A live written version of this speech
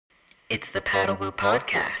It's the Paddlewoo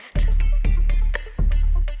Podcast.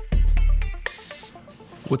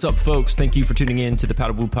 What's up, folks? Thank you for tuning in to the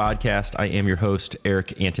Paddlewoo Podcast. I am your host,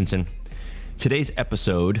 Eric Antonsen. Today's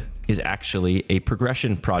episode is actually a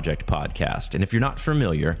progression project podcast. And if you're not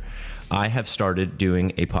familiar, I have started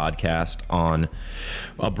doing a podcast on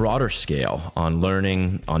a broader scale, on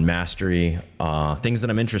learning, on mastery, things that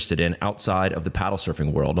I'm interested in outside of the paddle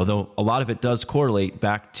surfing world, although a lot of it does correlate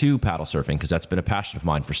back to paddle surfing because that's been a passion of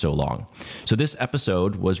mine for so long. So this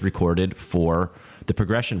episode was recorded for the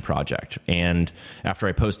Progression Project. And after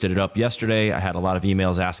I posted it up yesterday, I had a lot of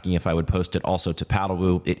emails asking if I would post it also to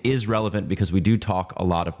Paddlewoo. It is relevant because we do talk a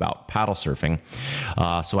lot about paddle surfing.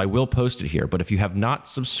 So I will post it here. But if you have not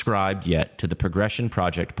subscribed yet to the Progression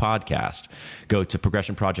Project podcast, go to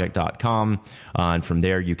progressionproject.com. And from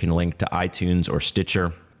there, you can link to iTunes or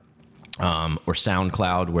Stitcher. Or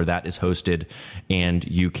SoundCloud, where that is hosted, and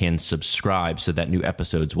you can subscribe so that new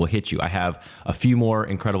episodes will hit you. I have a few more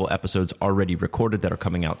incredible episodes already recorded that are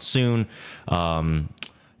coming out soon.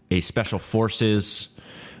 A Special Forces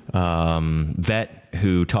vet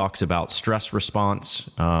who talks about stress response.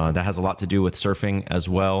 That has a lot to do with surfing as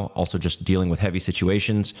well, also just dealing with heavy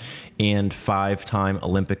situations. And 5-time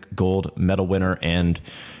Olympic gold medal winner and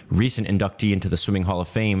recent inductee into the Swimming Hall of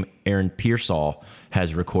Fame, Aaron Pearsall,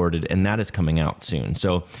 has recorded, and that is coming out soon.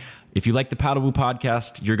 So if you like the Paddlewoo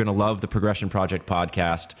podcast, you're going to love the Progression Project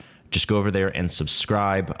podcast. Just go over there and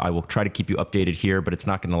subscribe. I will try to keep you updated here, but it's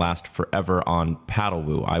not going to last forever on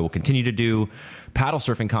Paddlewoo. I will continue to do paddle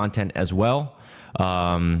surfing content as well.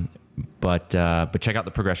 But check out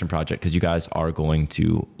the Progression Project because you guys are going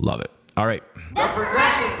to love it. All right. The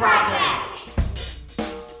Progression Project!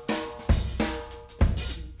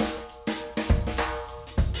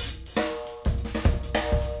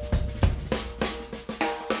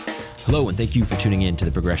 Hello, and thank you for tuning in to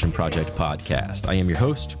the Progression Project podcast. I am your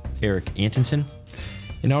host, Eric Antonsen.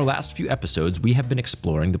 In our last few episodes, we have been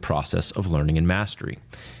exploring the process of learning and mastery.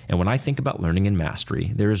 And when I think about learning and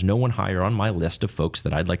mastery, there is no one higher on my list of folks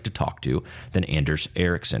that I'd like to talk to than Anders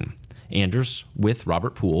Ericsson. Anders, with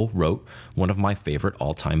Robert Poole, wrote one of my favorite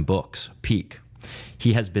all-time books, Peak.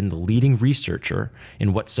 He has been the leading researcher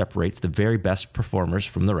in what separates the very best performers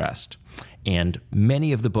from the rest, and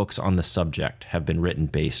many of the books on the subject have been written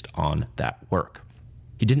based on that work.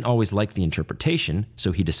 He didn't always like the interpretation,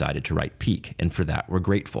 so he decided to write Peak, and for that we're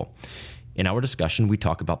grateful. In our discussion, we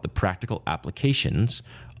talk about the practical applications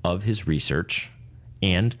of his research,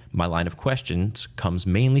 and my line of questions comes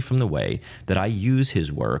mainly from the way that I use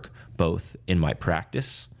his work both in my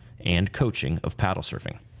practice and coaching of paddle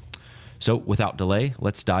surfing. So without delay,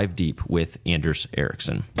 let's dive deep with Anders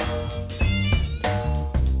Ericsson.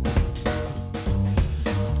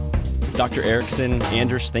 Dr. Ericsson,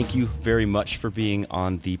 Anders, thank you very much for being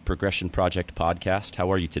on the Progression Project podcast.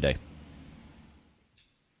 How are you today?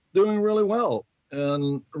 Doing really well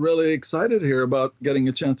and really excited here about getting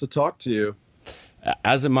a chance to talk to you.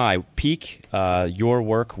 As am I. Peak, your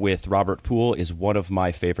work with Robert Poole is one of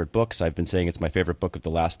my favorite books. I've been saying it's my favorite book of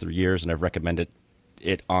the last 3 years, and I've recommended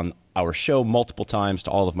it on our show multiple times to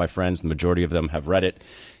all of my friends. The majority of them have read it.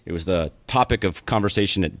 It was the topic of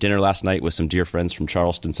conversation at dinner last night with some dear friends from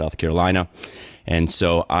Charleston, South Carolina. And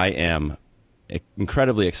so I am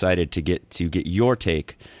incredibly excited to get your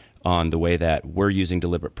take on the way that we're using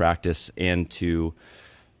deliberate practice and to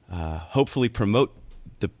hopefully promote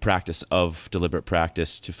the practice of deliberate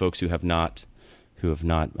practice to folks who have not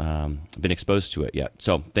been exposed to it yet.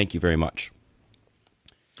 So thank you very much.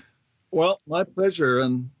 Well, my pleasure.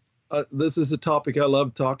 And this is a topic I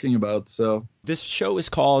love talking about. So this show is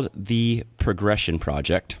called The Progression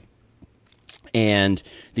Project. And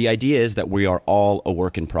the idea is that we are all a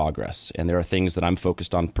work in progress. And there are things that I'm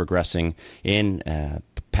focused on progressing in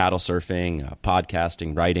paddle surfing,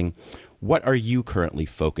 podcasting, writing. What are you currently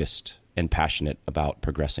focused and passionate about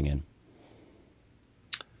progressing in?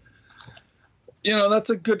 You know, that's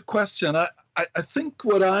a good question. I think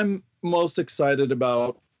what I'm most excited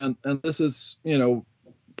about, and this is, you know,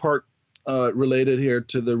 part related here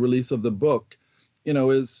to the release of the book, you know,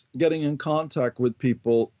 is getting in contact with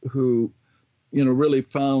people who, you know, really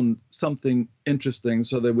found something interesting.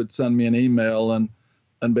 So they would send me an email and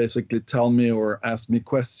basically tell me or ask me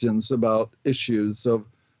questions about issues of,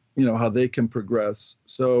 you know, how they can progress.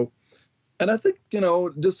 So, and I think, you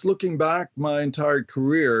know, just looking back my entire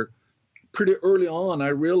career, pretty early on, I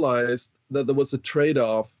realized that there was a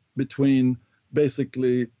trade-off between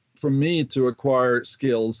basically for me to acquire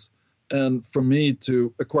skills and for me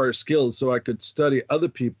to acquire skills so I could study other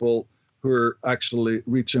people who are actually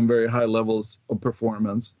reaching very high levels of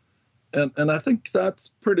performance. And I think that's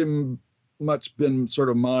pretty much been sort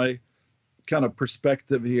of my kind of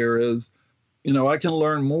perspective here is, I can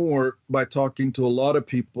learn more by talking to a lot of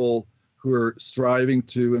people who are striving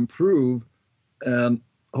to improve. And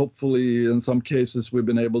hopefully, in some cases, we've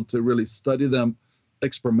been able to really study them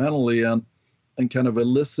experimentally and kind of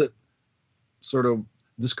elicit sort of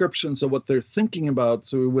descriptions of what they're thinking about.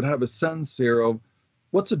 So we would have a sense here of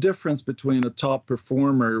what's the difference between a top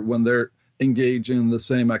performer when they're engaging in the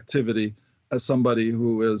same activity as somebody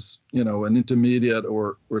who is, an intermediate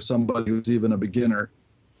or somebody who's even a beginner.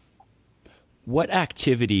 What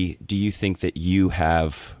activity do you think that you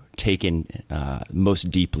have taken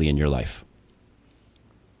most deeply in your life?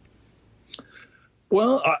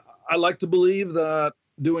 Well, I like to believe that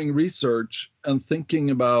doing research and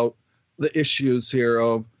thinking about the issues here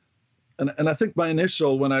of, and I think my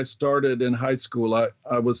initial, when I started in high school,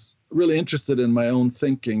 I was really interested in my own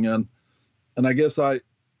thinking. And I guess I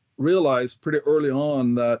realized pretty early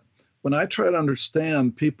on that when I tried to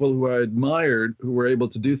understand people who I admired, who were able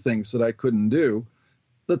to do things that I couldn't do,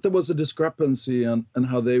 that there was a discrepancy in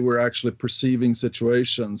how they were actually perceiving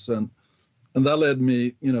situations. And that led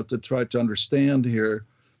me, to try to understand here,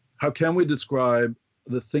 how can we describe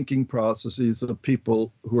the thinking processes of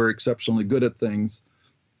people who are exceptionally good at things?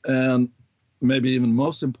 And maybe even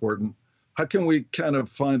most important, how can we kind of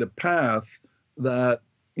find a path that,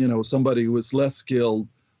 somebody who is less skilled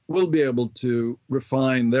will be able to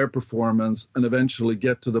refine their performance and eventually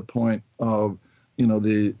get to the point of,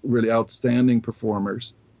 the really outstanding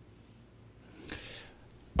performers.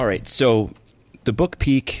 All right. So the book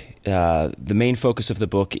Peak, the main focus of the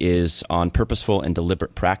book is on purposeful and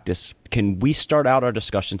deliberate practice. Can we start out our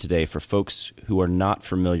discussion today for folks who are not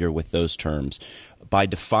familiar with those terms by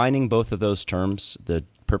defining both of those terms, the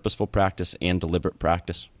purposeful practice and deliberate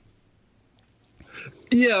practice?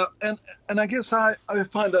 Yeah, and I guess I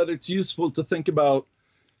find that it's useful to think about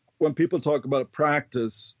when people talk about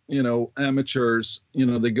practice, amateurs,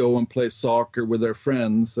 they go and play soccer with their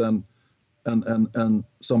friends and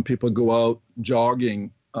some people go out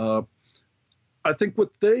jogging. I think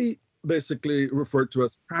what they basically refer to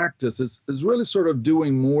as practice is really sort of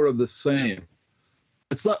doing more of the same.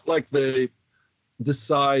 It's not like they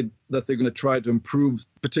decide that they're going to try to improve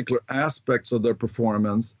particular aspects of their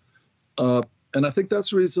performance. And I think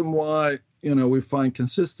that's the reason why, we find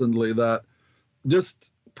consistently that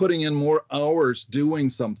just putting in more hours doing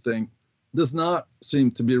something does not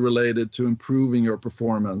seem to be related to improving your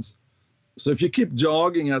performance. So if you keep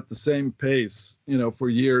jogging at the same pace, for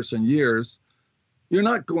years and years, you're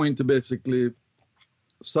not going to basically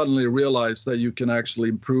suddenly realize that you can actually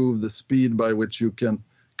improve the speed by which you can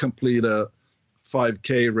complete a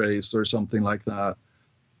 5K race or something like that.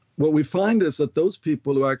 What we find is that those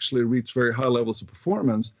people who actually reach very high levels of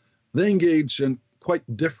performance, they engage in quite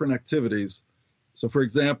different activities. So for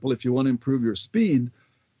example, if you want to improve your speed,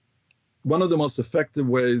 one of the most effective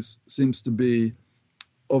ways seems to be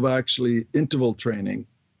of actually interval training,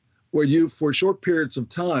 where you, for short periods of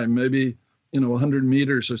time, maybe 100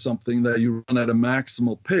 meters or something, that you run at a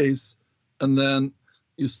maximal pace, and then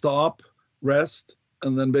you stop, rest,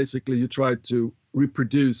 and then basically you try to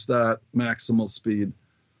reproduce that maximal speed.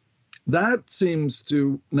 That seems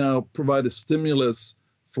to now provide a stimulus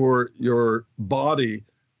for your body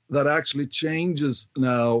that actually changes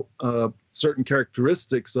now certain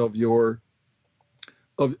characteristics of your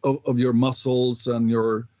of your muscles and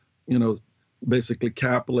your, basically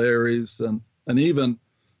capillaries, and even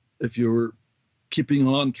if you're keeping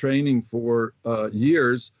on training for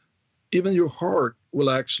years, even your heart will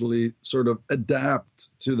actually sort of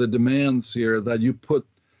adapt to the demands here that you put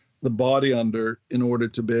the body under in order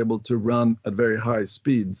to be able to run at very high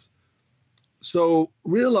speeds. So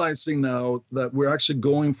realizing now that we're actually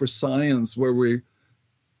going for science where we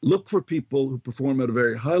look for people who perform at a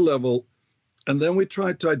very high level, and then we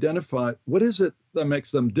try to identify what is it that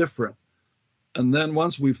makes them different. And then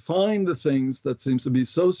once we find the things that seems to be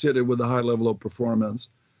associated with a high level of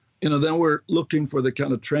performance, then we're looking for the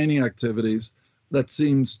kind of training activities that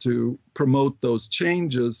seems to promote those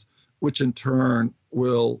changes, which in turn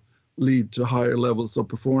will lead to higher levels of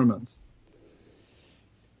performance.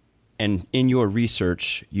 And in your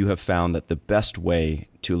research, you have found that the best way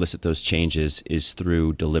to elicit those changes is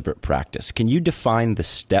through deliberate practice. Can you define the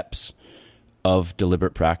steps of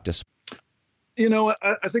deliberate practice?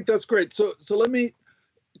 I think that's great. So let me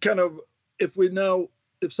kind of,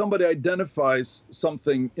 if somebody identifies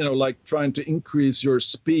something, like trying to increase your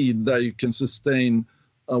speed that you can sustain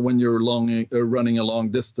when you're running a long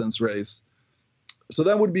distance race. So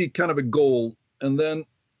that would be kind of a goal. And then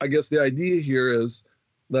I guess the idea here is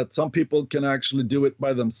that some people can actually do it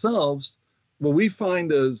by themselves. What we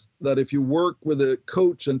find is that if you work with a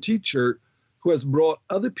coach and teacher, who has brought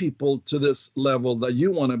other people to this level that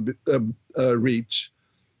you want to reach,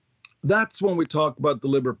 that's when we talk about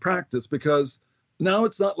deliberate practice, because now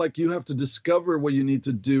it's not like you have to discover what you need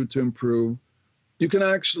to do to improve. You can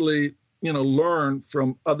actually, learn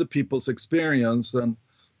from other people's experience, and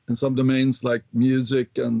in some domains like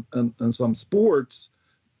music and some sports,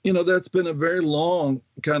 that's been a very long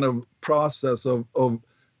kind of process of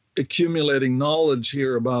accumulating knowledge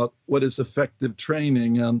here about what is effective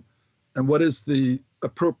training and what is the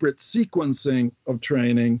appropriate sequencing of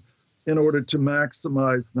training in order to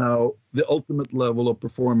maximize now the ultimate level of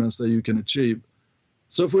performance that you can achieve.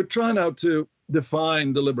 So if we're trying now to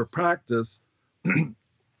define deliberate practice,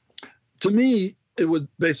 to me, it would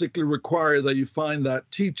basically require that you find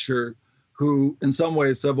that teacher who in some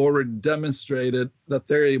ways have already demonstrated that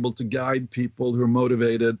they're able to guide people who are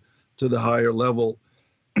motivated to the higher level.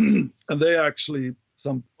 And they actually,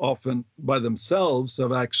 often by themselves,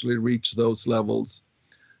 have actually reached those levels.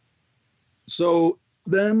 So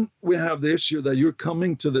then we have the issue that you're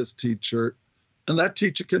coming to this teacher, and that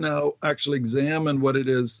teacher can now actually examine what it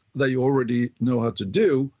is that you already know how to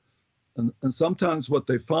do. And sometimes what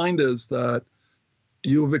they find is that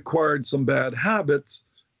you've acquired some bad habits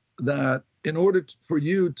that in order for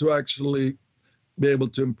you to actually be able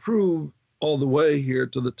to improve all the way here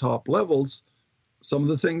to the top levels, some of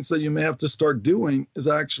the things that you may have to start doing is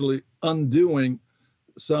actually undoing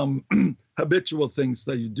some habitual things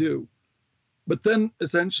that you do. But then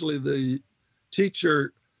essentially the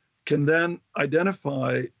teacher can then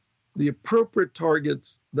identify the appropriate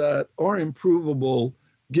targets that are improvable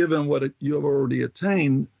given what you have already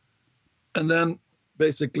attained, and then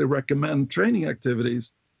basically recommend training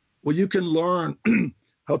activities where you can learn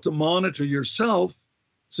how to monitor yourself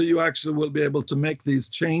so you actually will be able to make these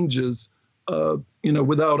changes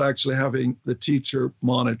without actually having the teacher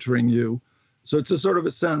monitoring you. So it's a sort of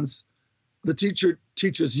a sense, the teacher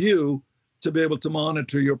teaches you to be able to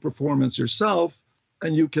monitor your performance yourself,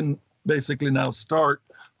 and you can basically now start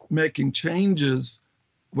making changes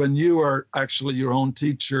when you are actually your own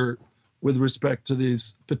teacher with respect to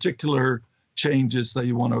these particular changes that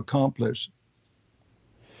you want to accomplish.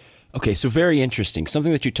 Okay, so very interesting.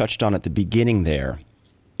 Something that you touched on at the beginning there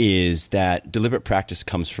is that deliberate practice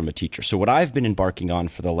comes from a teacher. So what I've been embarking on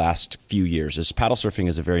for the last few years is paddle surfing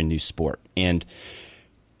is a very new sport. And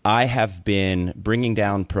I have been bringing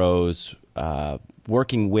down pros,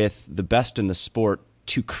 working with the best in the sport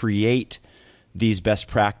to create these best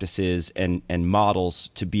practices and models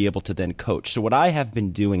to be able to then coach. So what I have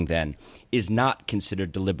been doing then is not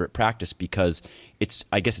considered deliberate practice because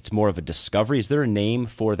I guess it's more of a discovery. Is there a name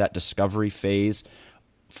for that discovery phase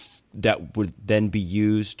that would then be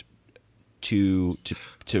used to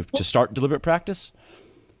start deliberate practice?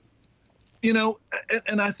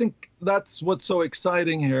 And I think that's what's so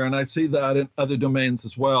exciting here, and I see that in other domains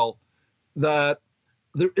as well, that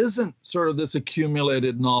there isn't sort of this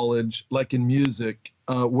accumulated knowledge like in music,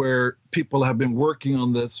 where people have been working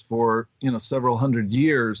on this for several hundred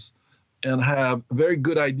years and have a very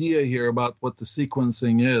good idea here about what the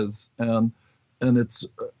sequencing is, and it's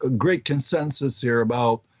a great consensus here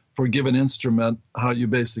about, for a given instrument, how you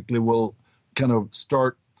basically will kind of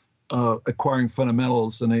start acquiring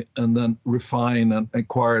fundamentals and then refine and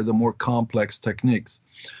acquire the more complex techniques.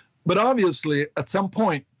 But obviously, at some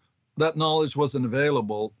point, that knowledge wasn't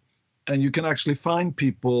available, and you can actually find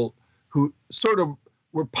people who sort of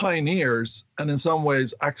were pioneers and in some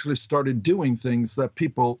ways actually started doing things that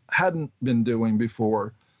people hadn't been doing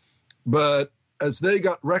before. But as they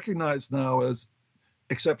got recognized now as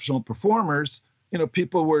exceptional performers,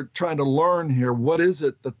 people were trying to learn here, what is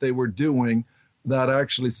it that they were doing that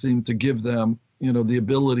actually seemed to give them, the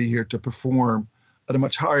ability here to perform at a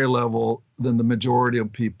much higher level than the majority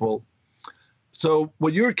of people. So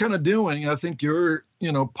what you're kind of doing, I think you're,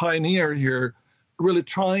 pioneer here, really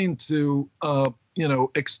trying to,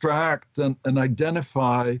 extract and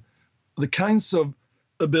identify the kinds of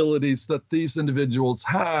abilities that these individuals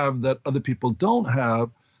have that other people don't have.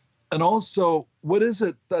 And also, what is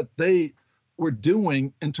it that they were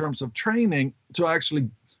doing in terms of training to actually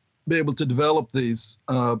be able to develop these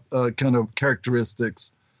kind of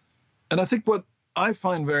characteristics. And I think what I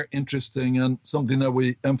find very interesting and something that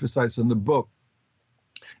we emphasize in the book,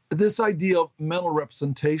 this idea of mental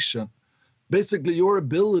representation, basically your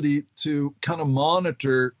ability to kind of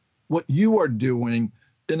monitor what you are doing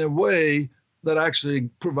in a way that actually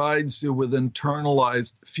provides you with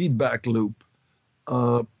internalized feedback loop.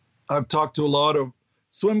 I've talked to a lot of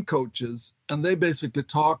swim coaches, and they basically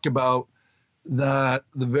talk about that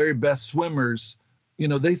the very best swimmers,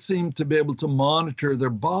 they seem to be able to monitor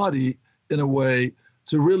their body in a way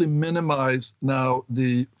to really minimize now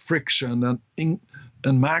the friction and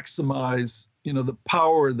maximize, the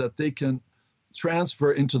power that they can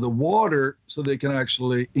transfer into the water so they can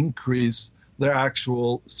actually increase their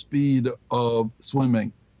actual speed of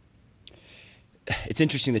swimming. It's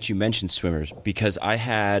interesting that you mentioned swimmers, because I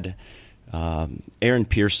had Aaron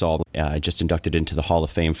Pearsall, just inducted into the Hall of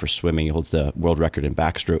Fame for swimming. He holds the world record in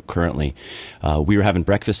backstroke currently. We were having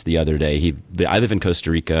breakfast the other day. I live in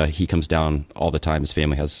Costa Rica. He comes down all the time. His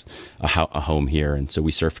family has a home here, and so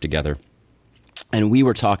we surf together. And we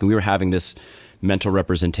were having this mental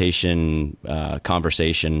representation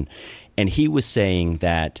conversation, and he was saying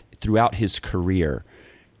that throughout his career,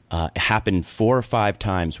 it happened 4 or 5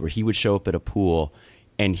 times where he would show up at a pool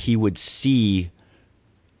and he would see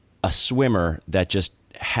a swimmer that just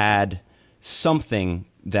had something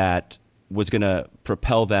that was going to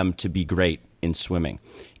propel them to be great in swimming.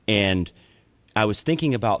 And I was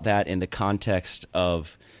thinking about that in the context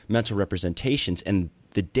of mental representations and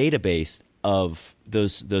the database of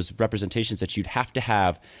those representations that you'd have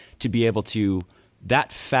to be able to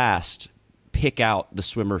that fast pick out the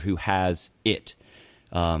swimmer who has it.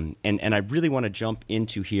 And I really want to jump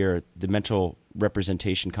into here the mental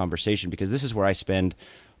representation conversation, because this is where I spend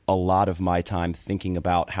a lot of my time thinking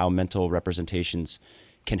about how mental representations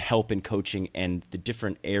can help in coaching and the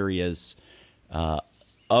different areas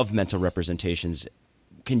of mental representations.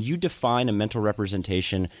 Can you define a mental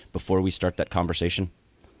representation before we start that conversation?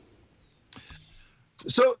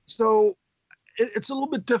 So it's a little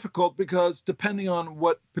bit difficult, because depending on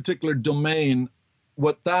what particular domain,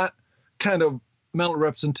 what that kind of mental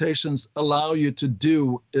representations allow you to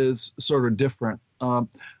do is sort of different.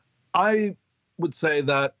 I would say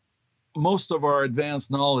that most of our advanced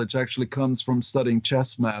knowledge actually comes from studying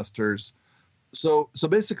chess masters. So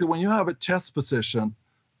basically, when you have a chess position,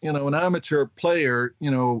 an amateur player,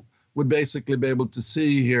 would basically be able to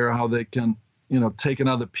see here how they can, take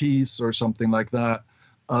another piece or something like that.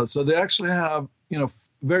 So they actually have,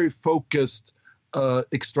 very focused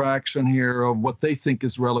extraction here of what they think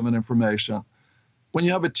is relevant information. When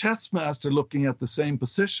you have a chess master looking at the same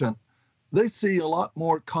position, they see a lot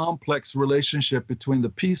more complex relationship between the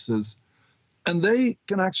pieces, and they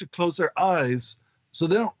can actually close their eyes, so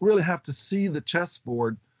they don't really have to see the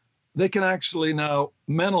chessboard. They can actually now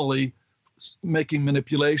mentally making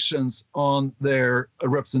manipulations on their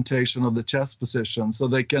representation of the chess position, so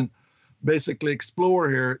they can basically explore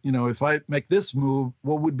here, if I make this move,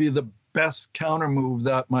 what would be the best counter move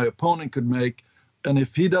that my opponent could make? And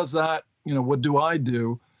if he does that, what do I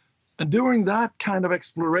do? And during that kind of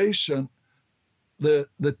exploration, the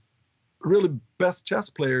really best chess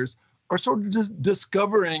players are sort of just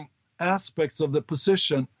discovering aspects of the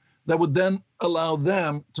position that would then allow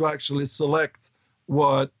them to actually select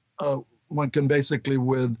what one can basically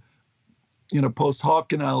with, post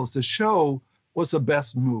hoc analysis show was the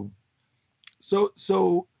best move.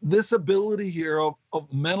 So this ability here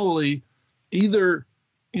of mentally either,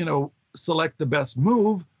 select the best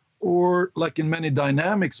move, or like in many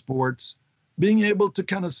dynamic sports, being able to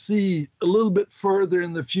kind of see a little bit further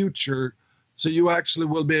in the future, so you actually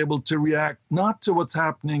will be able to react not to what's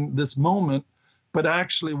happening this moment, but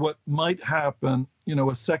actually what might happen,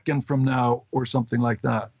 a second from now or something like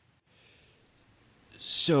that.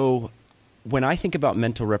 So when I think about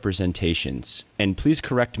mental representations, and please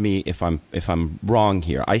correct me if I'm wrong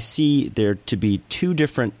here, I see there to be 2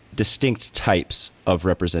 different distinct types of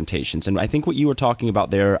representations. And I think what you were talking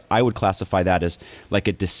about there, I would classify that as like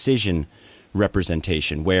a decision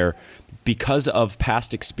representation, where because of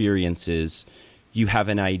past experiences, you have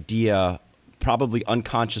an idea, probably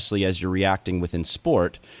unconsciously as you're reacting within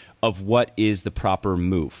sport, of what is the proper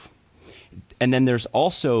move. And then there's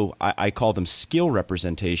also, I call them skill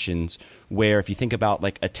representations, where if you think about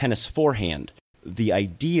like a tennis forehand, the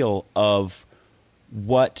ideal of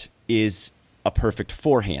what is a perfect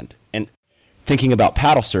forehand. And thinking about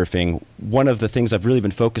paddle surfing, one of the things I've really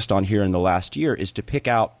been focused on here in the last year is to pick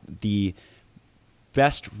out the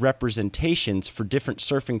best representations for different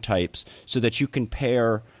surfing types, so that you can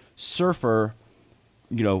pair surfer,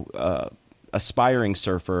 aspiring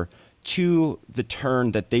surfer, to the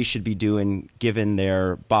turn that they should be doing given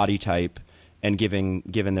their body type and given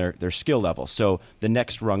their skill level. So the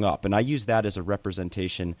next rung up. And I use that as a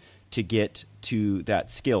representation to get to that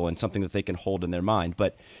skill and something that they can hold in their mind.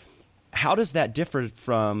 But how does that differ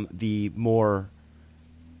from the more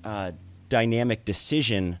dynamic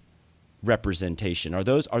decision representation? Are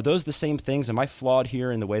those the same things? Am I flawed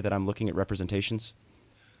here in the way that I'm looking at representations?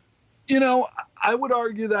 I would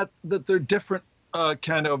argue that they're different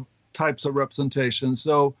kind of types of representation.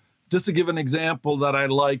 So just to give an example that I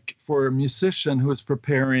like for a musician who is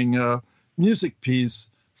preparing, music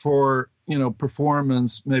piece for,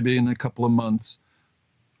 performance maybe in a couple of months,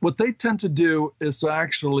 what they tend to do is to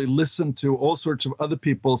actually listen to all sorts of other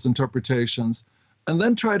people's interpretations and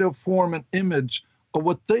then try to form an image of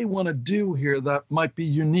what they want to do here that might be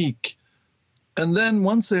unique. And then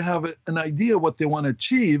once they have an idea what they want to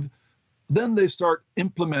achieve, then they start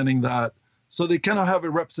implementing that. So they kind of have a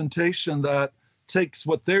representation that takes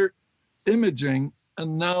what they're imaging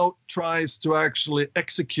and now tries to actually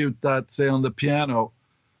execute that, say, on the piano.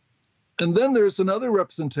 And then there's another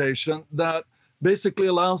representation that basically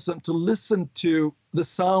allows them to listen to the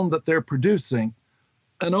sound that they're producing.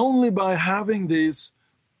 And only by having these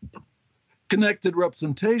connected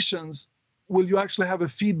representations will you actually have a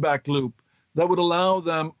feedback loop that would allow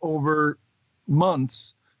them over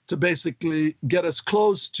months to basically get as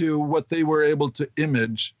close to what they were able to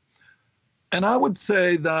image. And I would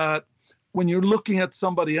say that when you're looking at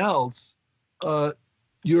somebody else,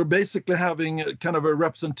 you're basically having a kind of a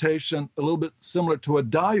representation a little bit similar to a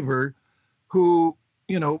diver who,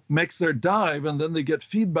 makes their dive and then they get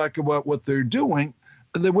feedback about what they're doing.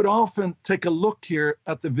 And they would often take a look here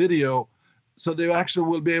at the video so they actually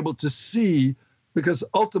will be able to see, because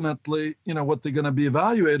ultimately, what they're going to be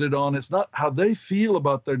evaluated on is not how they feel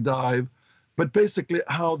about their dive, but basically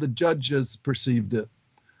how the judges perceived it.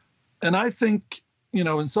 And I think,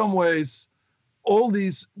 in some ways, all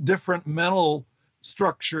these different mental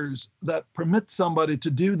structures that permit somebody to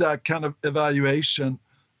do that kind of evaluation.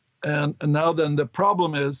 And now then the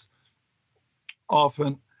problem is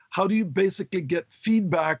often, how do you basically get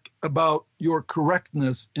feedback about your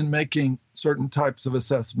correctness in making certain types of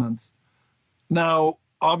assessments? Now,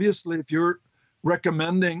 obviously, if you're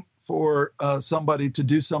recommending for somebody to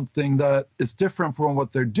do something that is different from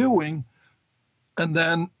what they're doing, and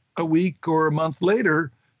then a week or a month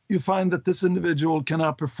later, you find that this individual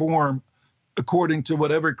cannot perform according to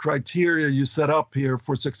whatever criteria you set up here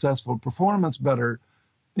for successful performance better,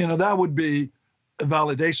 that would be a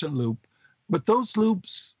validation loop. But those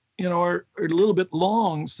loops, are a little bit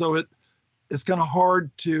long, so it's kind of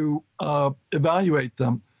hard to evaluate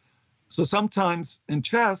them. So sometimes in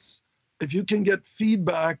chess, if you can get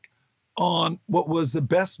feedback on what was the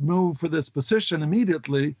best move for this position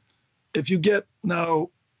immediately, if you get now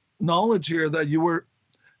knowledge here that you were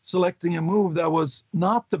selecting a move that was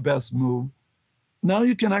not the best move, now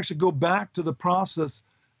you can actually go back to the process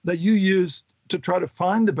that you used to try to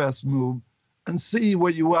find the best move and see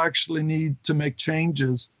where you actually need to make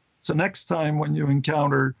changes. So next time when you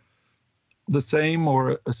encounter the same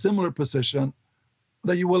or a similar position,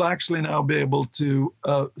 that you will actually now be able to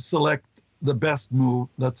select the best move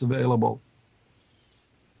that's available.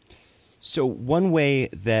 So one way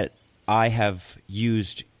that I have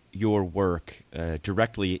used your work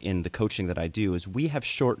directly in the coaching that I do is we have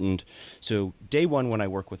shortened. So day one, when I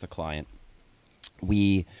work with a client,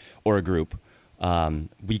 or a group,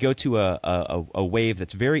 we go to a wave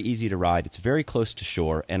that's very easy to ride. It's very close to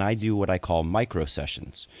shore, and I do what I call micro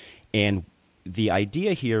sessions. And the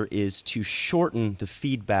idea here is to shorten the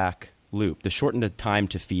feedback loop, to shorten the time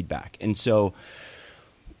to feedback. And so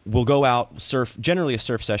we'll go out, surf. Generally, a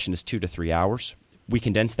surf session is 2 to 3 hours. We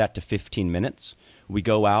condense that to 15 minutes. We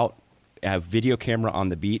go out, have video camera on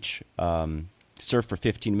the beach, surf for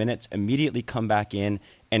 15 minutes, immediately come back in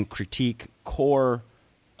and critique core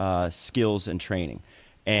skills and training.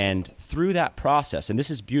 And through that process, and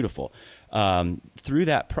this is beautiful, through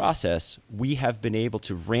that process, we have been able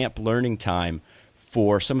to ramp learning time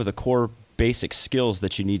for some of the core basic skills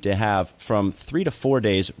that you need to have from 3 to 4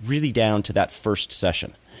 days, really down to that first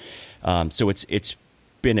session. So it's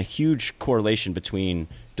been a huge correlation between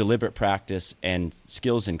deliberate practice and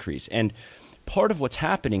skills increase. And part of what's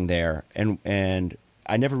happening there, and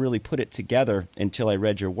I never really put it together until I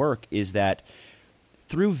read your work, is that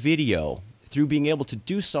through video, through being able to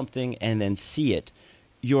do something and then see it,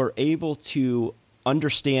 you're able to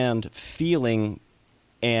understand feeling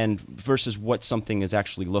and versus what something is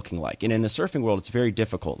actually looking like. And in the surfing world, it's very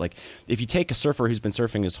difficult. Like if you take a surfer who's been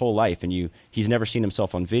surfing his whole life and he's never seen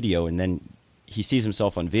himself on video, and then he sees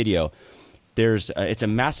himself on video, it's a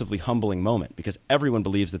massively humbling moment because everyone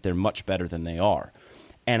believes that they're much better than they are.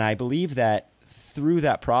 And I believe that through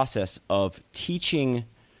that process of teaching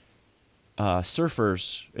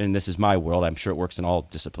surfers, and this is my world, I'm sure it works in all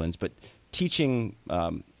disciplines, but teaching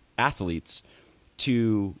athletes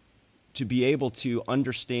to be able to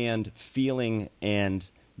understand feeling and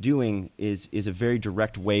doing is a very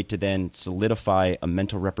direct way to then solidify a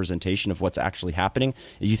mental representation of what's actually happening.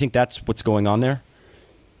 Do you think that's what's going on there?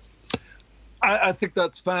 I think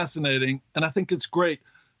that's fascinating, and I think it's great.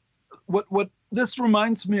 What this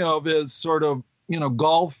reminds me of is sort of,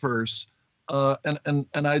 golfers, and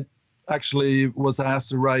I actually was asked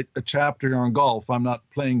to write a chapter on golf. I'm not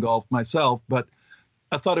playing golf myself, but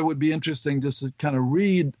I thought it would be interesting just to kind of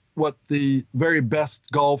read what the very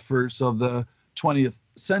best golfers of the 20th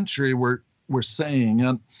century were saying.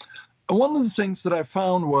 And one of the things that I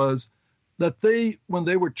found was that when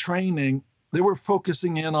they were training, they were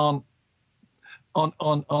focusing in on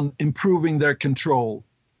improving their control.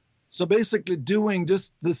 So basically doing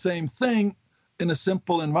just the same thing in a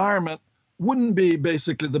simple environment wouldn't be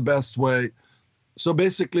basically the best way. So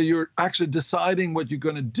basically you're actually deciding what you're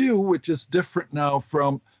going to do, which is different now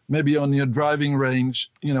from maybe on your driving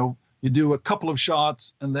range. You do a couple of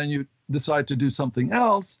shots and then you decide to do something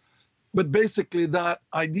else. But basically that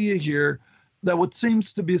idea here, that what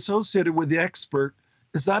seems to be associated with the expert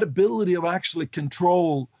is that ability of actually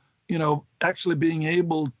control, actually being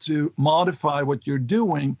able to modify what you're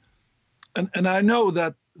doing. And I know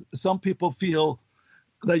that some people feel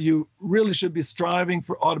that you really should be striving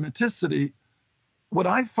for automaticity. What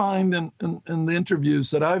I find in the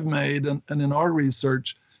interviews that I've made and in our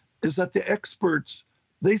research is that the experts,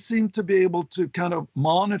 they seem to be able to kind of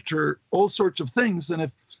monitor all sorts of things. And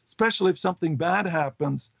especially if something bad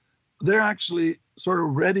happens, they're actually sort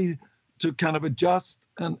of ready to kind of adjust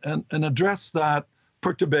and address that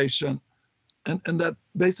perturbation. And that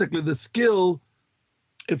basically the skill,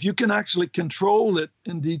 if you can actually control it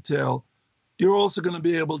in detail, you're also going to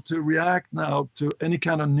be able to react now to any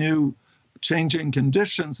kind of new changing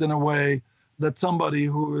conditions in a way that somebody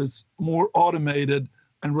who is more automated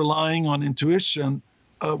and relying on intuition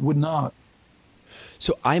would not.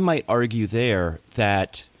 So I might argue there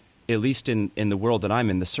that, at least in the world that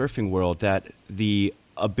I'm in, the surfing world, that the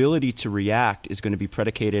ability to react is going to be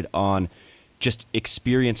predicated on just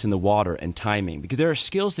experience in the water and timing. Because there are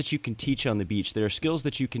skills that you can teach on the beach. There are skills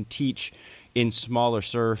that you can teach in smaller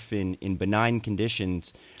surf, in benign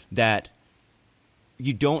conditions, that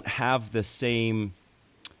you don't have the same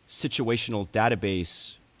situational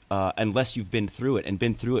database unless you've been through it and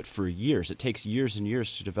been through it for years. It takes years and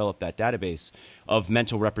years to develop that database of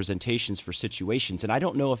mental representations for situations. And I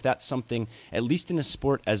don't know if that's something, at least in a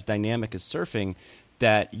sport as dynamic as surfing,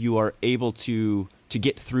 that you are able to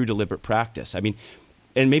get through deliberate practice. I mean,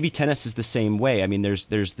 and maybe tennis is the same way. I mean, there's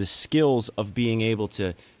the skills of being able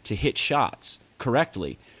to hit shots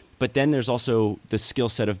correctly, but then there's also the skill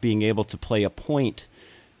set of being able to play a point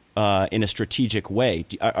in a strategic way.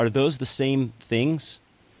 Are those the same things?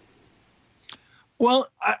 Well,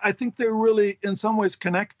 I think they're really in some ways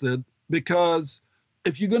connected, because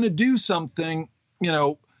if you're going to do something,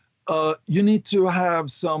 you need to have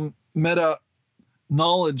some meta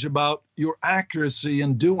knowledge about your accuracy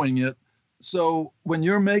in doing it. So when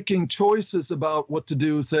you're making choices about what to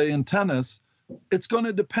do, say in tennis, it's going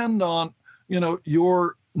to depend on,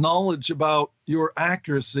 your knowledge about your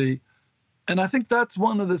accuracy. And I think that's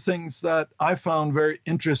one of the things that I found very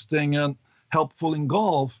interesting and helpful in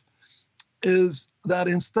golf, is that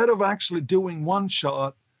instead of actually doing one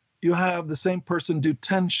shot, you have the same person do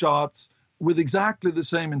 10 shots with exactly the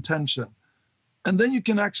same intention. And then you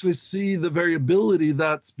can actually see the variability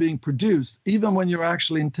that's being produced, even when you're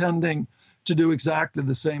actually intending to do exactly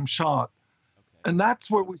the same shot. Okay. And that's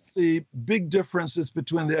where we see big differences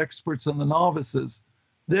between the experts and the novices.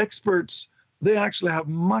 The experts, they actually have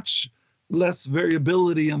much less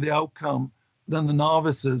variability in the outcome than the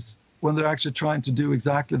novices when they're actually trying to do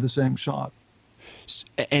exactly the same shot.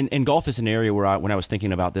 And golf is an area where when I was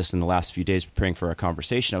thinking about this in the last few days preparing for our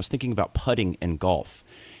conversation, I was thinking about putting and golf.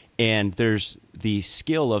 And there's the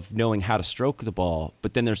skill of knowing how to stroke the ball,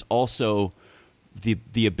 but then there's also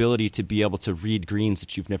the ability to be able to read greens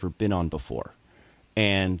that you've never been on before.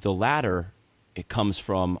 And the latter, it comes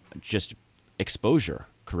from just exposure,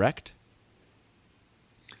 correct?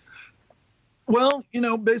 Well,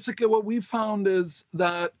 basically what we found is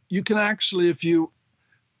that you can actually, if you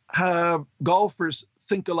have golfers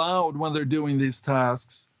think aloud when they're doing these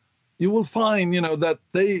tasks, you will find, that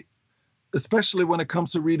they, especially when it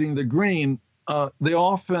comes to reading the green, they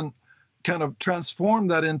often kind of transform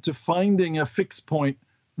that into finding a fixed point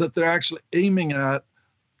that they're actually aiming at.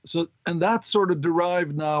 So, and that's sort of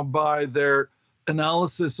derived now by their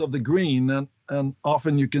analysis of the green. And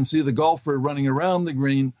often you can see the golfer running around the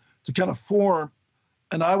green to kind of form,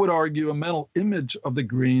 and I would argue, a mental image of the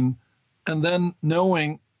green, and then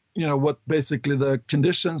knowing, what basically the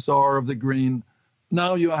conditions are of the green.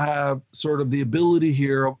 Now you have sort of the ability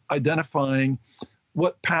here of identifying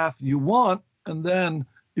what path you want, and then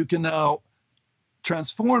you can now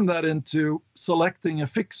transform that into selecting a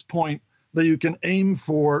fixed point that you can aim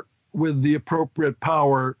for with the appropriate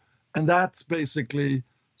power. And that's basically,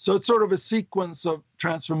 so it's sort of a sequence of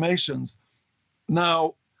transformations.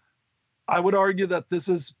 Now, I would argue that this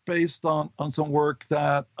is based on some work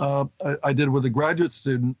that I did with a graduate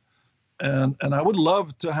student, and I would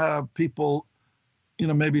love to have people,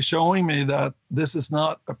 maybe showing me that this is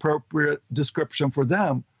not appropriate description for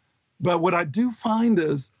them. But what I do find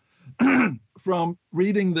is from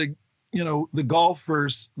reading the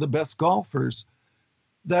golfers, the best golfers,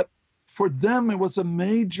 that for them it was a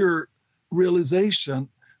major realization,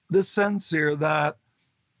 this sense here that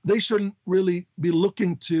they shouldn't really be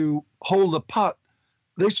looking to hold the putt.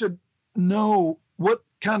 They should know what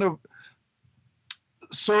kind of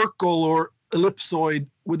circle or ellipsoid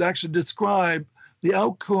would actually describe the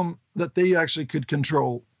outcome that they actually could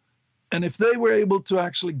control. And if they were able to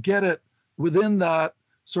actually get it within that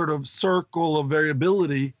sort of circle of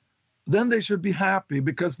variability, then they should be happy,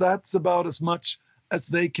 because that's about as much as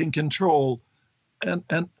they can control. And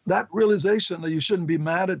that realization that you shouldn't be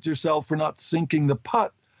mad at yourself for not sinking the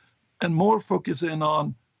putt, and more focus in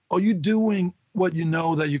on, are you doing what you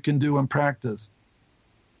know that you can do in practice?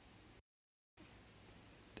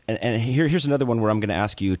 And here's another one where I'm going to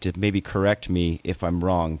ask you to maybe correct me if I'm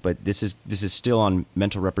wrong, but this is still on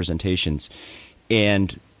mental representations.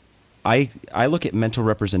 And I look at mental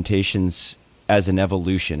representations as an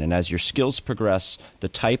evolution, and as your skills progress, the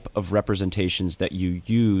type of representations that you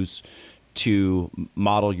use to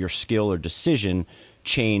model your skill or decision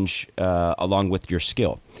change along with your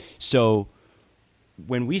skill. So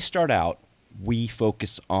when we start out, we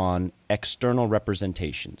focus on external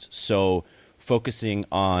representations. So focusing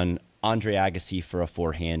on Andre Agassi for a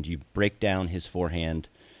forehand, you break down his forehand,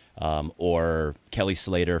 or Kelly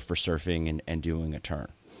Slater for surfing and doing a turn.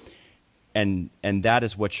 And that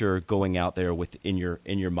is what you're going out there with in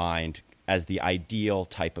your mind as the ideal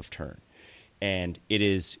type of turn. And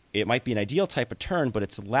it might be an ideal type of turn, but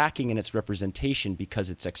it's lacking in its representation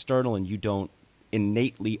because it's external and you don't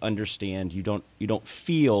innately understand, you don't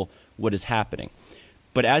feel what is happening.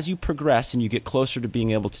 But as you progress and you get closer to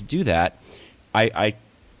being able to do that,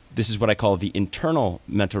 this is what I call the internal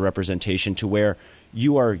mental representation, to where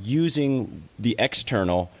you are using the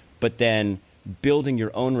external, but then building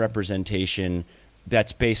your own representation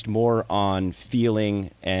that's based more on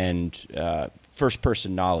feeling and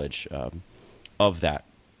first-person knowledge of that.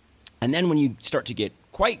 And then when you start to get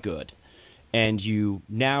quite good and you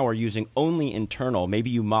now are using only internal, maybe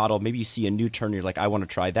you see a new turn, you're like, I want to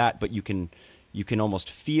try that, but you can almost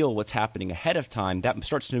feel what's happening ahead of time. That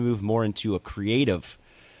starts to move more into a creative,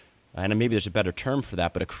 and maybe there's a better term for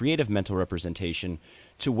that, but a creative mental representation,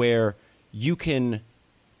 to where you can,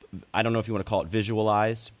 I don't know if you want to call it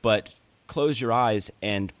visualize, but close your eyes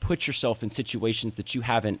and put yourself in situations that you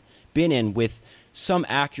haven't been in with some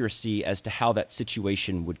accuracy as to how that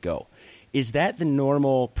situation would go. Is that the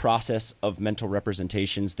normal process of mental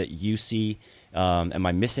representations that you see? Am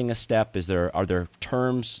I missing a step? Are there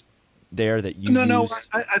terms there that you use? No,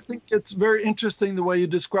 I think it's very interesting the way you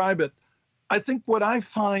describe it. I think what I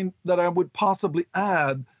find that I would possibly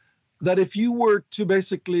add, that if you were to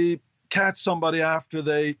basically catch somebody after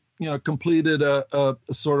they completed a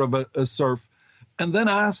sort of a surf, and then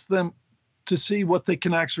ask them to see what they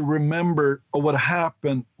can actually remember or what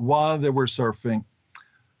happened while they were surfing.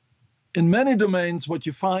 In many domains, what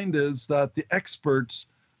you find is that the experts,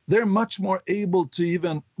 they're much more able to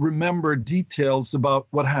even remember details about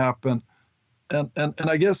what happened. And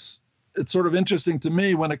I guess it's sort of interesting to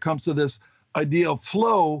me when it comes to this idea of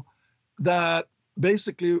flow, that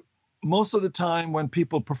basically most of the time when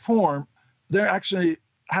people perform, they're actually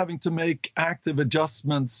having to make active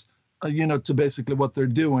adjustments, to basically what they're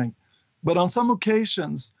doing. But on some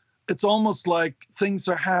occasions, it's almost like things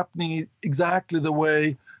are happening exactly the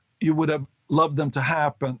way you would have loved them to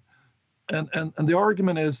happen. And the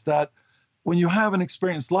argument is that when you have an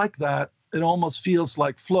experience like that, it almost feels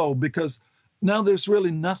like flow, because now there's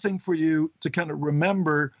really nothing for you to kind of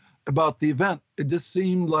remember about the event. It just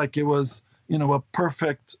seemed like it was, a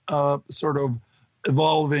perfect sort of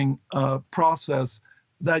evolving process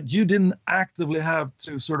that you didn't actively have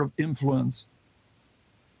to sort of influence.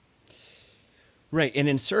 Right. And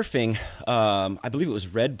in surfing, I believe it was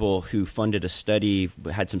Red Bull who funded a study,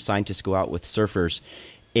 had some scientists go out with surfers,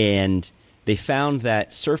 and they found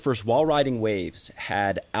that surfers, while riding waves,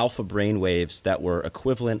 had alpha brain waves that were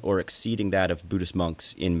equivalent or exceeding that of Buddhist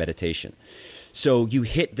monks in meditation. So you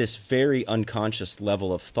hit this very unconscious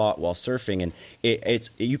level of thought while surfing, and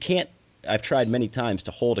you can't. I've tried many times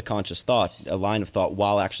to hold a conscious thought, a line of thought,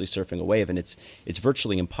 while actually surfing a wave, and it's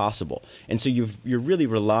virtually impossible. And so you're really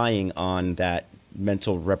relying on that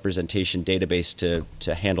mental representation database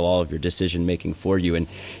to handle all of your decision making for you. And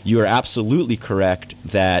you are absolutely correct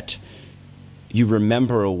that you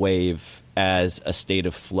remember a wave as a state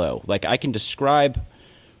of flow. Like, I can describe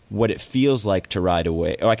what it feels like to ride a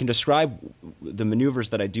wave, or I can describe the maneuvers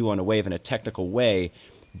that I do on a wave in a technical way,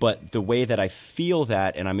 but the way that I feel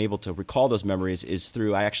that and I'm able to recall those memories is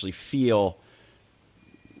through I actually feel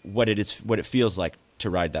what it feels like to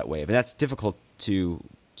ride that wave. And that's difficult to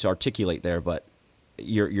articulate there, but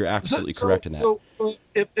you're absolutely correct in that. So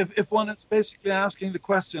if one is basically asking the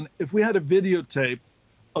question, if we had a videotape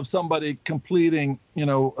of somebody completing, a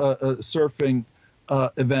surfing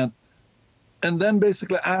event, and then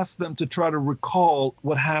basically ask them to try to recall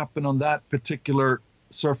what happened on that particular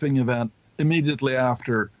surfing event immediately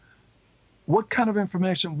after, what kind of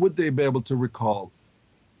information would they be able to recall?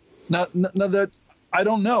 Now that I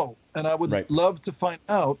don't know, and I would love to find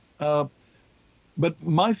out. But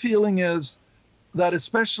my feeling is that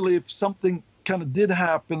especially if something kind of did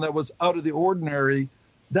happen that was out of the ordinary,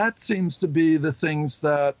 that seems to be the things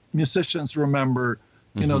that musicians remember.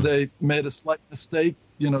 You know, they made a slight mistake,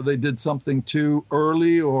 they did something too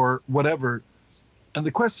early or whatever. And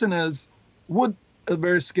the question is, would a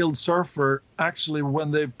very skilled surfer actually,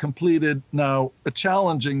 when they've completed now a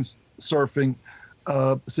challenging surfing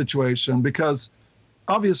situation, because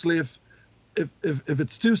obviously if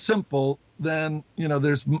it's too simple, then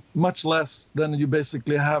there's much less, then you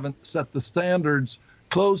basically haven't set the standards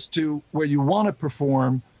close to where you want to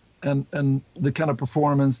perform and the kind of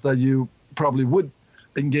performance that you probably would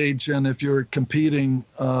engage in if you're competing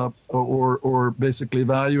or basically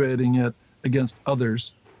evaluating it against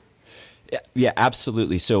others. Yeah,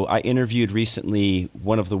 absolutely. So I interviewed recently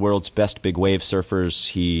one of the world's best big wave surfers.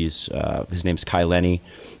 His name's Kai Lenny.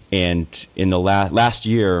 And in the last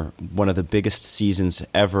year, one of the biggest seasons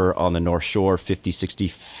ever on the North Shore, 50, 60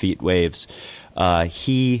 feet waves,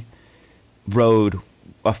 he rode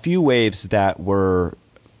a few waves that were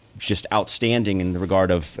just outstanding in the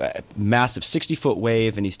regard of massive 60-foot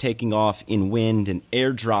wave, and he's taking off in wind and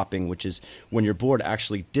airdropping, which is when your board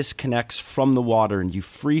actually disconnects from the water and you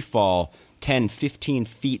free fall 10, 15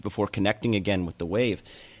 feet before connecting again with the wave.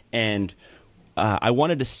 And I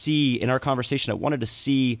wanted to see, in our conversation,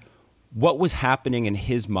 what was happening in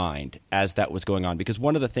his mind as that was going on. Because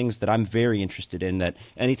one of the things that I'm very interested in, that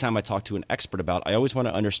anytime I talk to an expert about, I always want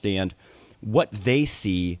to understand what they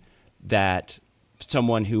see that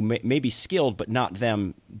someone who may be skilled but not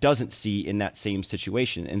them doesn't see in that same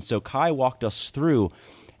situation. And so Kai walked us through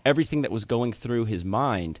everything that was going through his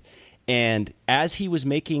mind. And as he was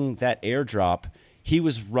making that airdrop, he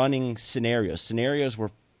was running scenarios. Scenarios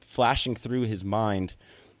were flashing through his mind.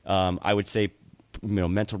 I would say,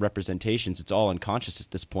 mental representations. It's all unconscious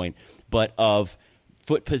at this point, but of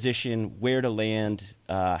foot position, where to land,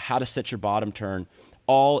 how to set your bottom turn,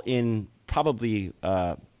 all in probably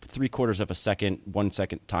 3/4 of a second, 1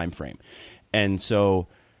 second time frame. And so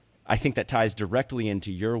I think that ties directly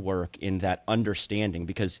into your work in that understanding,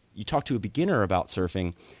 because you talk to a beginner about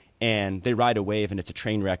surfing and they ride a wave and it's a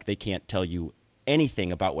train wreck. They can't tell you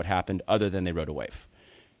anything about what happened other than they rode a wave.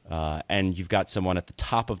 And you've got someone at the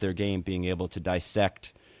top of their game being able to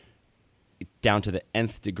dissect down to the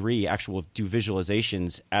nth degree, do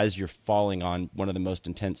visualizations as you're falling on one of the most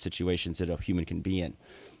intense situations that a human can be in.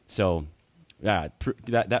 So yeah,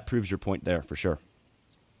 that proves your point there for sure.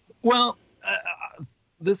 Well,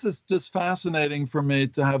 this is just fascinating for me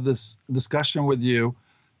to have this discussion with you.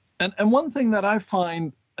 And one thing that I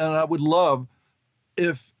find, and I would love,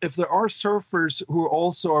 if there are surfers who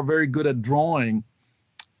also are very good at drawing,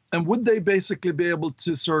 and would they basically be able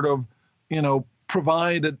to sort of,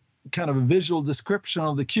 provide a kind of a visual description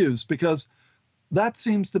of the cues? Because that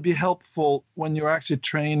seems to be helpful when you're actually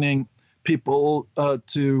training people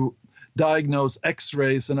to diagnose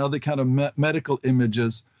X-rays and other kind of medical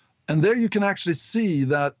images. And there you can actually see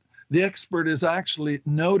that the expert is actually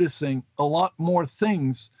noticing a lot more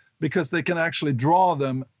things because they can actually draw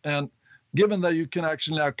them. And given that you can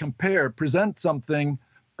actually now present something,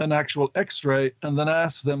 an actual X-ray, and then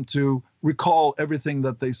ask them to recall everything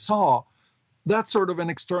that they saw, that's sort of an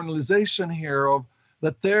externalization here of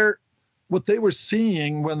that what they were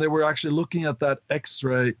seeing when they were actually looking at that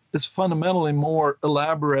X-ray is fundamentally more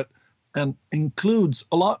elaborate and includes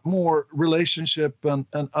a lot more relationship and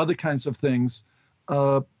other kinds of things.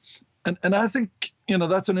 And I think,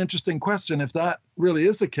 that's an interesting question. If that really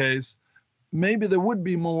is the case, maybe there would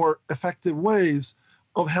be more effective ways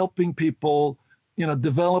of helping people,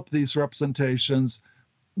 develop these representations,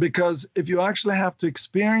 because if you actually have to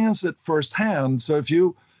experience it firsthand, so if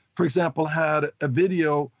you, for example, had a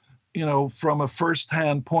video, from a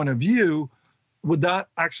firsthand point of view, would that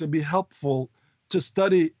actually be helpful to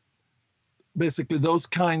study basically those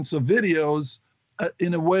kinds of videos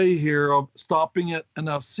in a way here of stopping it and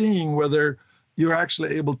now seeing whether you're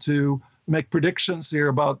actually able to make predictions here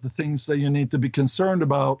about the things that you need to be concerned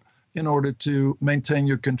about in order to maintain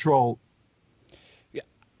your control.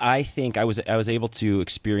 I think I was able to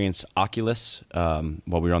experience Oculus while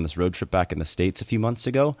we were on this road trip back in the States a few months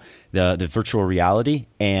ago, the virtual reality,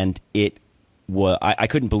 and I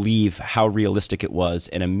couldn't believe how realistic it was.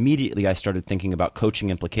 And immediately I started thinking about coaching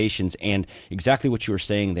implications and exactly what you were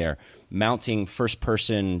saying there, mounting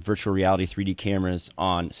first-person virtual reality 3D cameras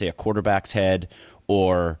on, say, a quarterback's head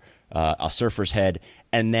or a surfer's head.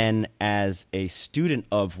 And then as a student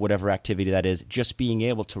of whatever activity that is, just being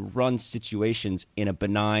able to run situations in a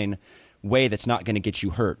benign way that's not going to get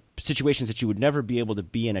you hurt. Situations that you would never be able to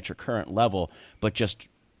be in at your current level, but just,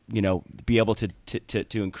 be able to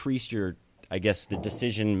increase your, I guess, the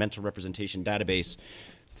decision mental representation database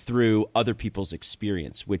through other people's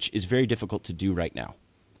experience, which is very difficult to do right now.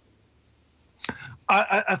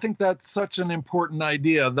 I think that's such an important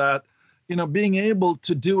idea that, being able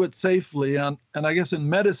to do it safely. And I guess in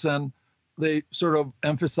medicine, they sort of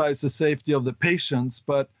emphasize the safety of the patients.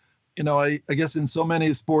 But, I guess in so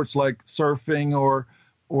many sports like surfing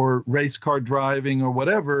or race car driving or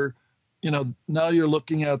whatever, now you're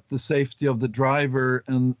looking at the safety of the driver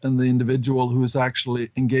and the individual who is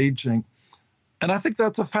actually engaging. And I think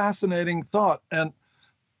that's a fascinating thought. And,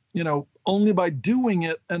 only by doing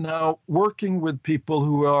it and now working with people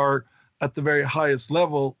who are at the very highest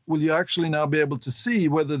level, will you actually now be able to see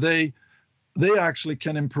whether they actually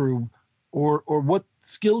can improve or what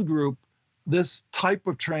skill group this type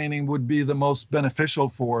of training would be the most beneficial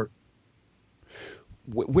for.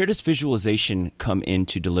 Where does visualization come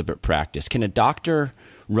into deliberate practice? Can a doctor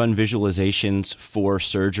run visualizations for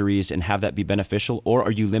surgeries and have that be beneficial, or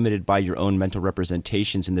are you limited by your own mental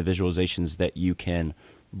representations in the visualizations that you can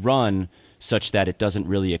run such that it doesn't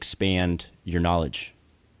really expand your knowledge?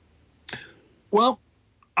 Well,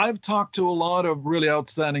 I've talked to a lot of really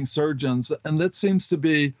outstanding surgeons, and that seems to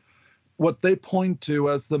be what they point to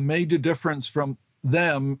as the major difference from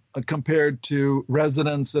them compared to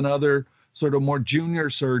residents and other sort of more junior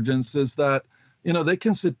surgeons is that, they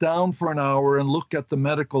can sit down for an hour and look at the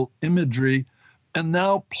medical imagery and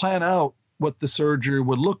now plan out what the surgery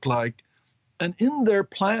would look like. And in their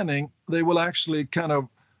planning, they will actually kind of,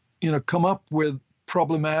 come up with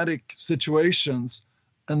problematic situations.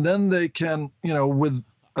 And then they can, with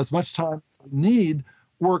as much time as they need,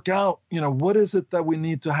 work out, what is it that we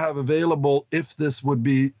need to have available if this would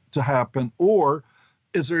be to happen? Or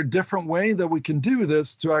is there a different way that we can do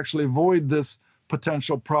this to actually avoid this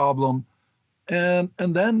potential problem? And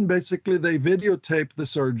then basically they videotape the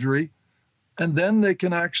surgery, and then they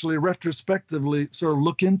can actually retrospectively sort of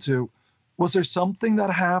look into, was there something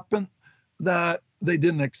that happened that they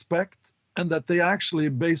didn't expect? And that they actually,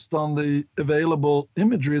 based on the available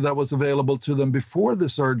imagery that was available to them before the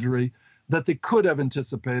surgery, that they could have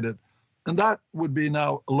anticipated. And that would be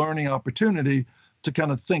now a learning opportunity to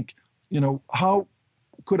kind of think, how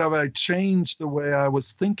could I change the way I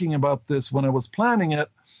was thinking about this when I was planning it?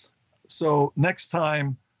 So next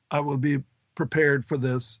time I will be prepared for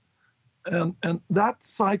this. And that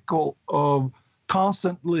cycle of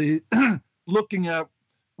constantly looking at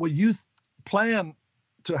what you plan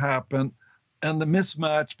to happen and the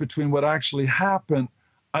mismatch between what actually happened,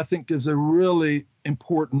 I think is a really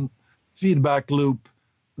important feedback loop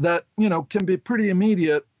that, can be pretty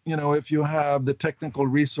immediate, if you have the technical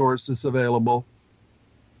resources available.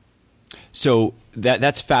 So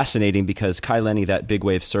that's fascinating because Kai Lenny, that big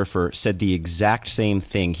wave surfer, said the exact same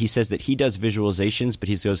thing. He says that he does visualizations, but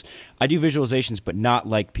he goes, I do visualizations, but not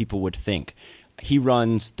like people would think. He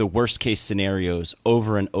runs the worst case scenarios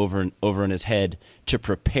over and over and over in his head to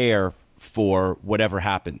prepare for whatever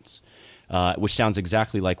happens, which sounds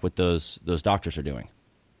exactly like what those doctors are doing.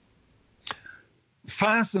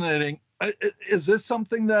 Fascinating. Is this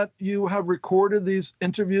something that you have recorded, these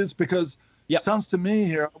interviews? Because it sounds to me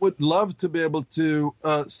here, I would love to be able to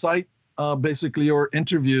cite basically your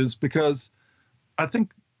interviews, because I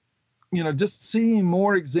think, just seeing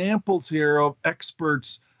more examples here of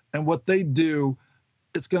experts and what they do,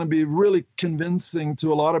 it's going to be really convincing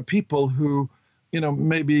to a lot of people who,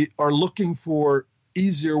 maybe are looking for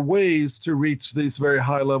easier ways to reach these very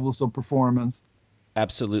high levels of performance.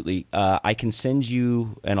 Absolutely. I can send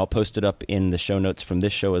you, and I'll post it up in the show notes from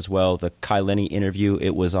this show as well, the Kai Lenny interview.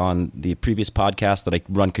 It was on the previous podcast that I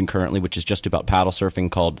run concurrently, which is just about paddle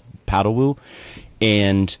surfing, called Paddle Woo.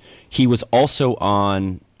 And he was also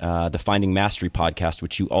on the Finding Mastery podcast,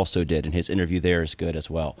 which you also did, and his interview there is good as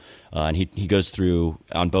well. And he goes through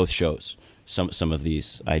on both shows some of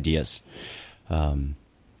these ideas. All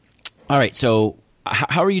right, so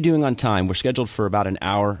how are you doing on time? We're scheduled for about an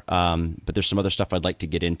hour, but there's some other stuff I'd like to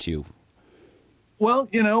get into. Well,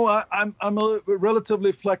 I'm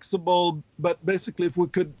relatively flexible, but basically, if we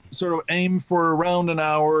could sort of aim for around an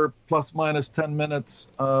hour plus minus 10 minutes,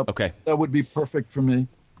 Okay. that would be perfect for me.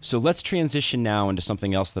 So let's transition now into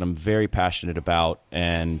something else that I'm very passionate about,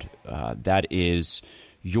 and that is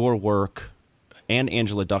your work and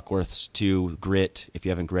Angela Duckworth's too, Grit. If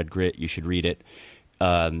you haven't read Grit, you should read it,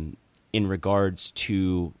 in regards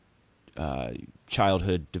to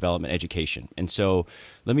childhood development education. And so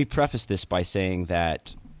let me preface this by saying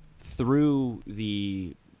that through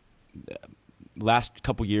the last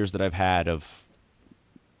couple years that I've had of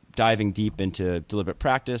diving deep into deliberate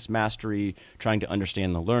practice, mastery, trying to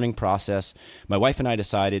understand the learning process, my wife and I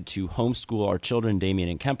decided to homeschool our children, Damien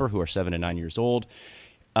and Kemper, who are 7 and 9 years old,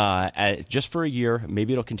 just for a year.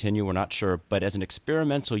 Maybe it'll continue, we're not sure, but as an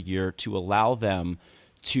experimental year to allow them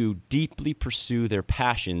to deeply pursue their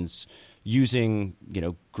passions using,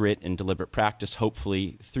 grit and deliberate practice,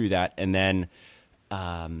 hopefully through that. And then,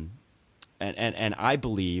 and I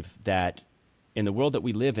believe that in the world that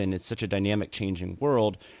we live in, it's such a dynamic, changing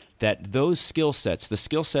world, that those skill sets, the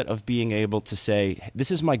skill set of being able to say,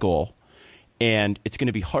 this is my goal, and it's going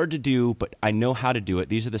to be hard to do, but I know how to do it.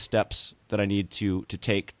 These are the steps that I need to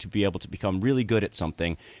take to be able to become really good at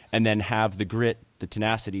something, and then have the grit, the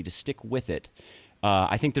tenacity to stick with it.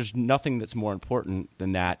 I think there's nothing that's more important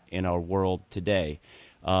than that in our world today.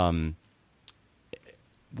 What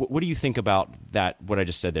do you think about that, what I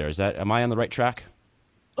just said there? Am I on the right track?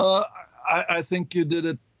 I think you did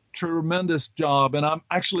a tremendous job. And I'm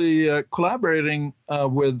actually collaborating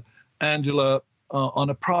with Angela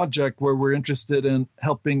on a project where we're interested in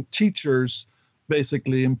helping teachers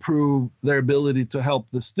basically improve their ability to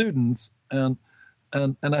help the students. And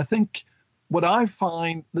I think what I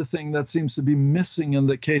find the thing that seems to be missing in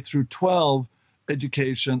the K through 12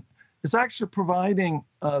 education is actually providing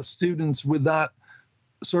students with that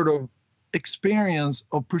sort of experience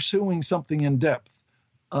of pursuing something in depth.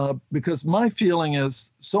 Because my feeling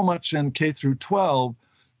is so much in K through 12,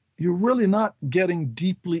 you're really not getting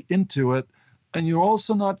deeply into it. And you're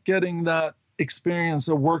also not getting that experience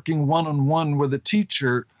of working one-on-one with a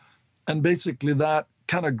teacher and basically that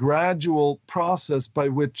kind of gradual process by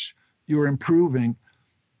which you're improving.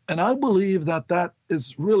 And I believe that that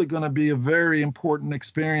is really going to be a very important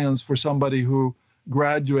experience for somebody who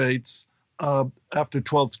graduates after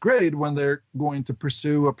 12th grade when they're going to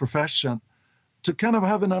pursue a profession, to kind of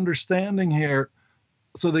have an understanding here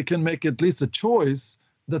so they can make at least a choice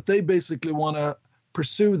that they basically want to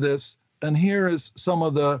pursue this. And here is some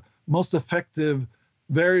of the most effective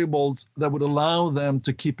variables that would allow them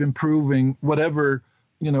to keep improving whatever,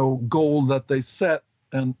 goal that they set.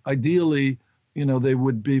 And ideally, they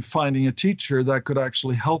would be finding a teacher that could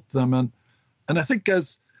actually help them. And I think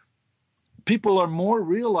as people are more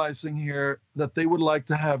realizing here that they would like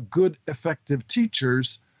to have good, effective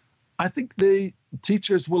teachers, I think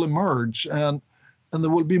teachers will emerge, and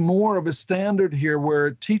there will be more of a standard here where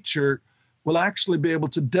a teacher will actually be able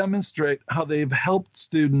to demonstrate how they've helped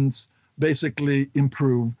students basically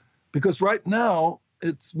improve. Because right now,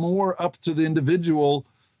 it's more up to the individual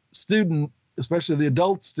student, especially the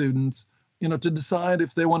adult students, to decide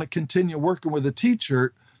if they want to continue working with a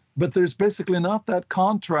teacher. But there's basically not that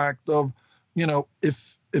contract of,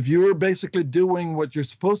 if you're basically doing what you're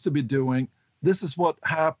supposed to be doing, this is what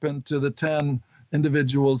happened to the 10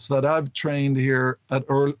 individuals that I've trained here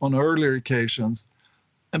on earlier occasions.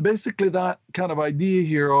 And basically that kind of idea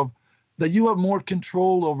here of that you have more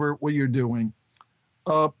control over what you're doing.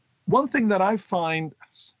 One thing that I find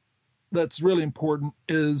that's really important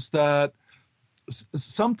is that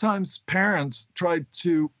sometimes parents try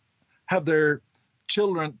to have their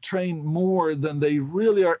children train more than they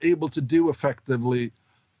really are able to do effectively.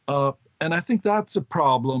 And I think that's a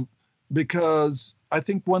problem, because I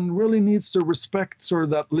think one really needs to respect sort of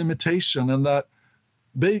that limitation, and that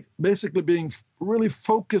basically being really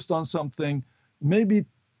focused on something, maybe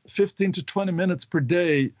 15 to 20 minutes per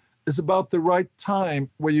day is about the right time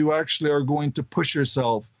where you actually are going to push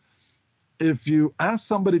yourself. If you ask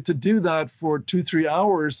somebody to do that for 2-3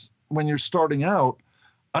 hours when you're starting out,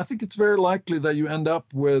 I think it's very likely that you end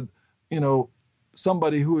up with,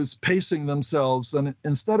 somebody who is pacing themselves. And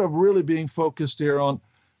instead of really being focused here on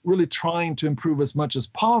really trying to improve as much as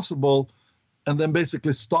possible, and then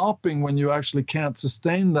basically stopping when you actually can't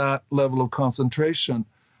sustain that level of concentration,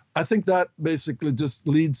 I think that basically just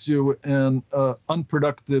leads you in an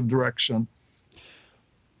unproductive direction.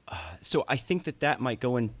 So I think that might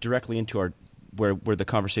go in directly into our where the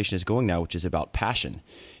conversation is going now, which is about passion.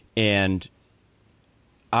 And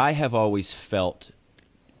I have always felt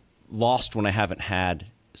lost when I haven't had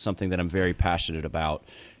something that I'm very passionate about,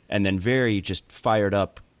 and then very just fired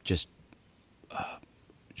up, just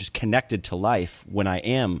just connected to life when I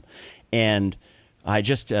am. And I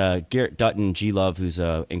just, Garrett Dutton, G-Love, who's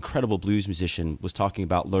an incredible blues musician, was talking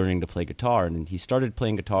about learning to play guitar. And he started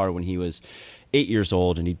playing guitar when he was 8 years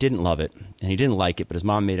old, and he didn't love it, and he didn't like it, but his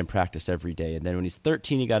mom made him practice every day. And then when he's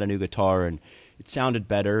 13, he got a new guitar, and it sounded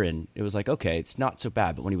better, and it was like, okay, it's not so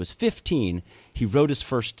bad. But when he was 15, he wrote his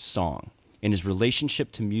first song, and his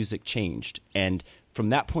relationship to music changed. And from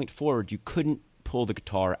that point forward, you couldn't pull the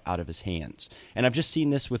guitar out of his hands. And I've just seen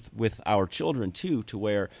this with our children too, to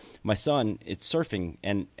where my son, it's surfing,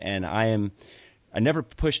 and I never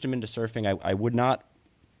pushed him into surfing. I would not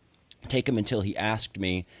take him until he asked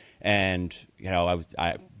me, and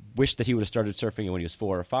I wished that he would have started surfing when he was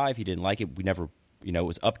 4 or 5. He didn't like it. We never, it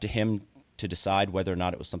was up to him to decide whether or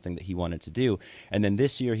not it was something that he wanted to do. And then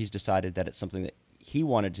this year he's decided that it's something that he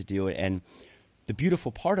wanted to do. And the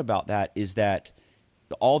beautiful part about that is that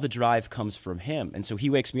all the drive comes from him. And so he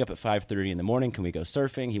wakes me up at 5:30 in the morning. Can we go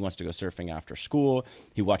surfing? He wants to go surfing after school.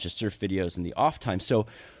 He watches surf videos in the off time. So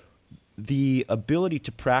the ability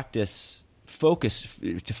to focus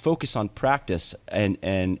on practice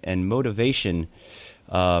and motivation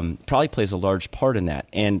probably plays a large part in that.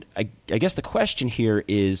 And I guess the question here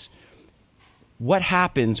is, what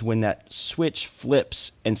happens when that switch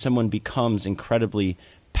flips and someone becomes incredibly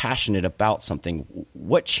passionate about something?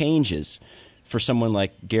 What changes for someone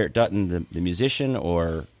like Garrett Dutton, the musician,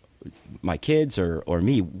 or my kids, or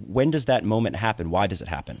me? When does that moment happen? Why does it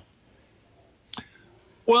happen?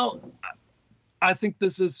 Well, I think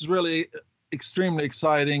this is really extremely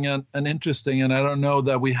exciting and interesting, and I don't know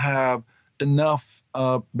that we have enough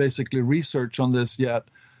basically research on this yet.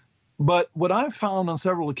 But what I've found on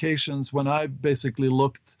several occasions when I've basically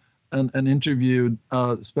looked and interviewed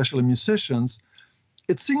especially musicians,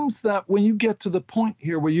 it seems that when you get to the point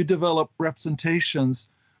here where you develop representations,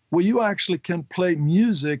 where you actually can play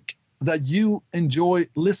music that you enjoy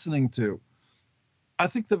listening to. I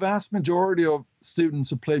think the vast majority of students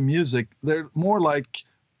who play music, they're more like,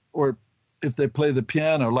 or if they play the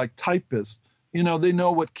piano, like typists. They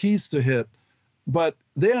know what keys to hit, but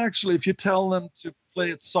they actually, if you tell them to play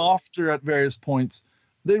it softer at various points,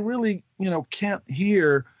 they really, can't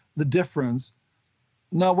hear the difference.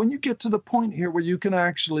 Now, when you get to the point here where you can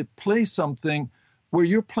actually play something where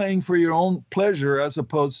you're playing for your own pleasure, as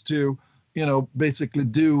opposed to, basically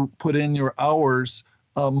put in your hours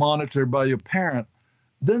monitored by your parent,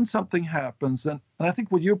 then something happens. And I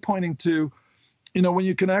think what you're pointing to, when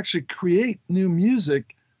you can actually create new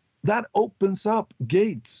music, that opens up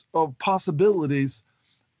gates of possibilities.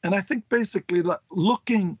 And I think basically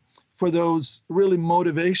looking for those really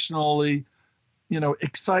motivationally,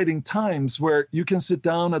 exciting times where you can sit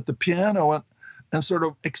down at the piano and sort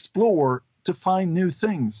of explore to find new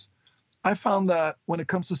things. I found that when it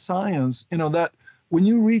comes to science, that when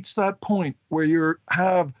you reach that point where you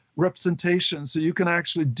have representation, so you can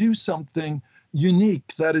actually do something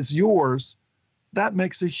unique that is yours, that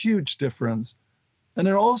makes a huge difference. And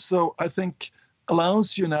it also, I think,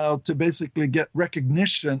 allows you now to basically get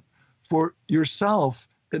recognition for yourself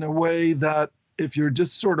in a way that if you're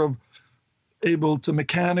just sort of able to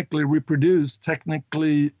mechanically reproduce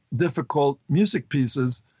technically difficult music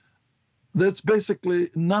pieces, that's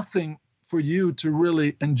basically nothing for you to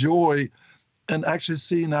really enjoy and actually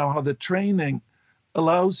see now how the training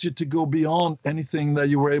allows you to go beyond anything that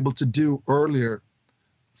you were able to do earlier.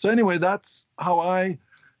 So anyway, that's how I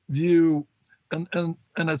view, and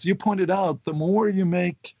as you pointed out, the more you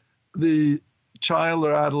make the child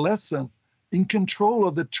or adolescent in control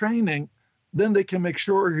of the training, then they can make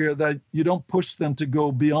sure here that you don't push them to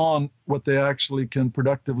go beyond what they actually can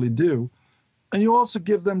productively do. And you also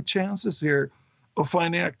give them chances here of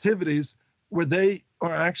finding activities where they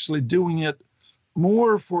are actually doing it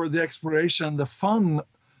more for the exploration, the fun,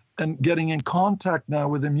 and getting in contact now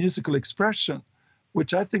with the musical expression,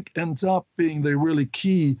 which I think ends up being the really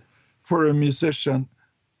key for a musician.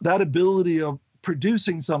 That ability of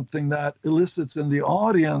producing something that elicits in the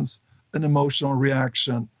audience an emotional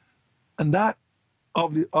reaction. And that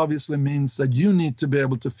obviously means that you need to be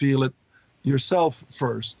able to feel it yourself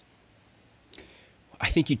first. I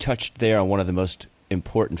think you touched there on one of the most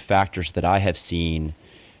important factors that I have seen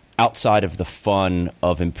outside of the fun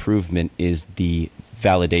of improvement is the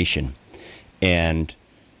validation. And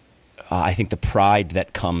I think the pride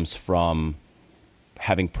that comes from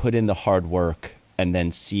having put in the hard work and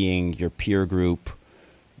then seeing your peer group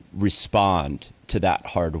respond to that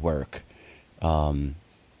hard work.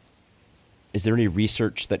 Is there any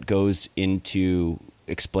research that goes into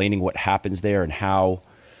explaining what happens there and how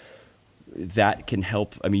that can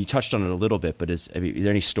help? I mean, you touched on it a little bit, but are there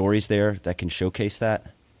any stories there that can showcase that?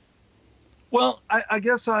 Well, I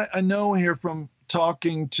guess I know here from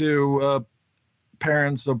talking to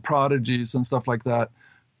parents of prodigies and stuff like that,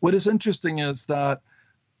 what is interesting is that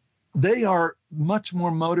they are much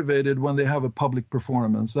more motivated when they have a public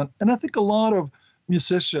performance. And I think a lot of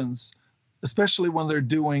musicians, especially when they're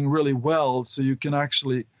doing really well, so you can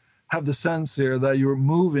actually have the sense here that you're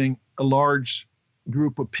moving a large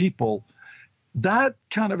group of people, that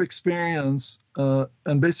kind of experience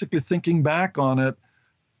and basically thinking back on it,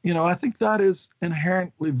 I think that is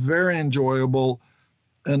inherently very enjoyable.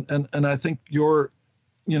 And I think you're,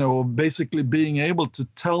 basically being able to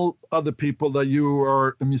tell other people that you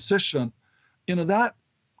are a musician, that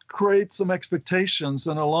creates some expectations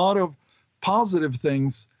and a lot of positive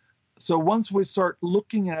things. So once we start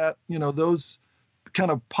looking at, those kind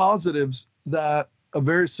of positives that a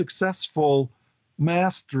very successful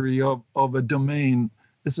mastery of a domain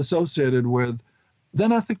is associated with,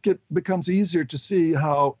 then I think it becomes easier to see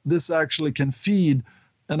how this actually can feed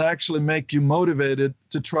and actually make you motivated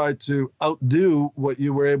to try to outdo what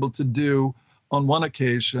you were able to do on one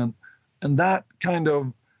occasion. And that kind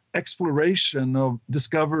of exploration of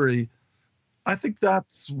discovery, I think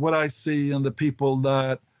that's what I see in the people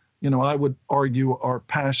that, I would argue are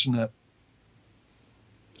passionate.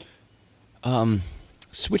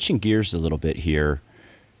 Switching gears a little bit here,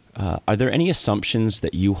 are there any assumptions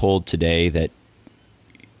that you hold today that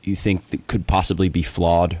you think that could possibly be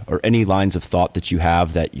flawed, or any lines of thought that you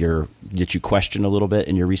have that you question a little bit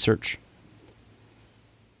in your research?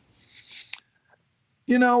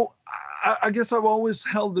 I guess I've always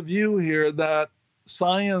held the view here that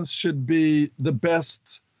science should be the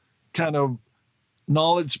best kind of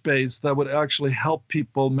knowledge base that would actually help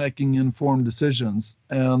people making informed decisions.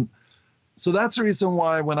 And so that's the reason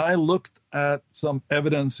why when I looked at some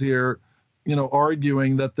evidence here,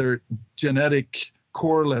 arguing that they're genetic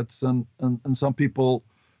correlates and some people,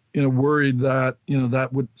 worried that,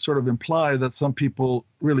 that would sort of imply that some people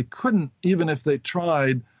really couldn't, even if they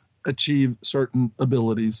tried, achieve certain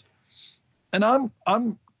abilities. And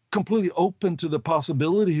I'm completely open to the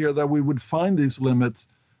possibility here that we would find these limits.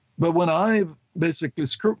 But when I've basically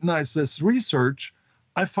scrutinized this research,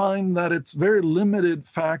 I find that it's very limited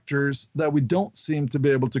factors that we don't seem to be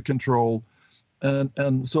able to control.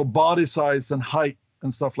 And so body size and height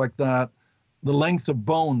and stuff like that, the length of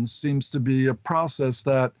bones seems to be a process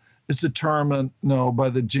that is determined by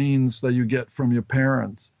the genes that you get from your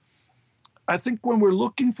parents. I think when we're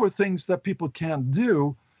looking for things that people can't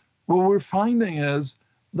do, what we're finding is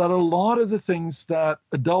that a lot of the things that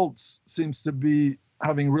adults seems to be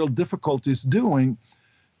having real difficulties doing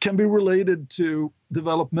can be related to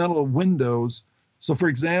developmental windows. So for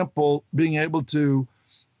example, being able to,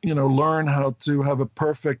 learn how to have a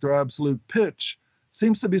perfect or absolute pitch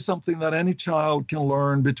seems to be something that any child can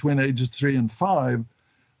learn between ages 3 and 5.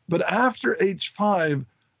 But after age 5,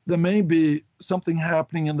 there may be something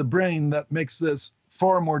happening in the brain that makes this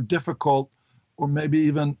far more difficult or maybe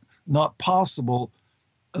even not possible.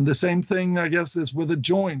 And the same thing, I guess, is with the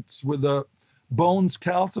joints, with the bones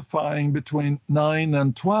calcifying between 9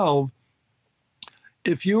 and 12.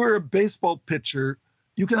 If you are a baseball pitcher,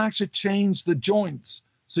 you can actually change the joints.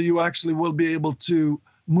 So you actually will be able to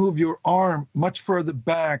move your arm much further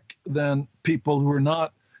back than people who are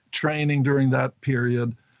not training during that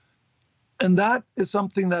period. And that is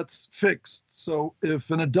something that's fixed. So if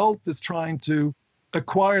an adult is trying to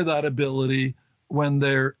acquire that ability when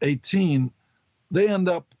they're 18, they end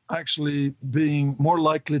up actually being more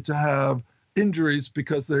likely to have injuries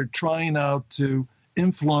because they're trying out to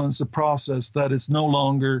influence a process that is no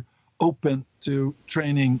longer open to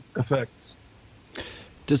training effects.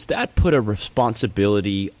 Does that put a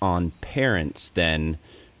responsibility on parents then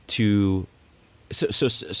to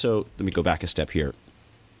so let me go back a step here.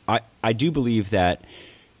 I do believe that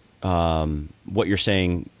what you're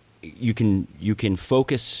saying, you can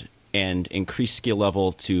focus and increase skill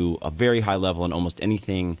level to a very high level in almost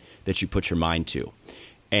anything that you put your mind to.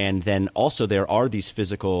 And then also there are these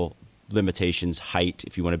physical limitations, height,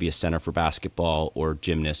 if you want to be a center for basketball or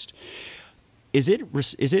gymnast. Is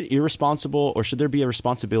it irresponsible, or should there be a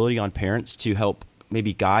responsibility on parents to help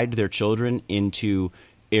maybe guide their children into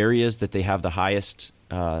areas that they have the highest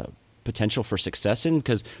potential for success in?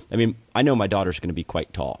 Because, I know my daughter's going to be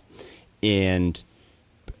quite tall. And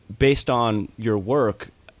based on your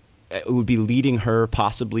work, it would be leading her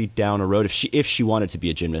possibly down a road, if she wanted to be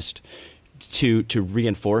a gymnast, to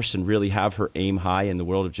reinforce and really have her aim high in the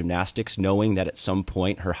world of gymnastics, knowing that at some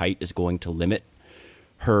point her height is going to limit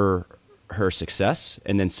her success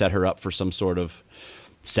and then set her up for some sort of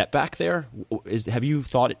setback there. Have you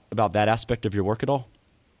thought about that aspect of your work at all?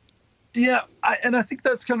 Yeah, and I think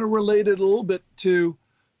that's kind of related a little bit to,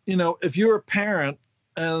 if you're a parent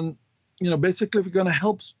and, basically if you're going to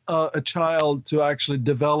help a child to actually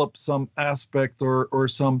develop some aspect or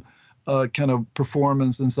some kind of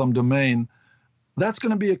performance in some domain, that's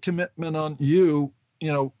going to be a commitment on you,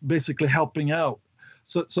 basically helping out.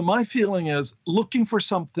 So my feeling is looking for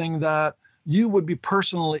something that you would be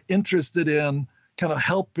personally interested in kind of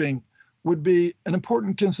helping would be an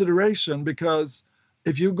important consideration, because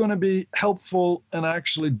if you're going to be helpful and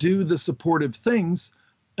actually do the supportive things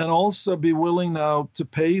and also be willing now to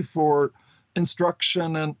pay for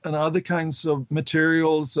instruction and other kinds of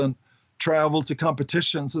materials and travel to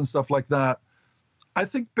competitions and stuff like that, I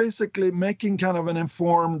think basically making kind of an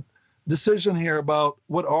informed decision here about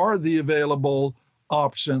what are the available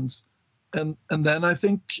options. And then I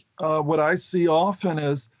think what I see often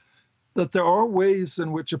is that there are ways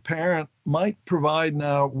in which a parent might provide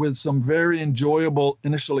now with some very enjoyable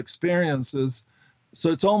initial experiences.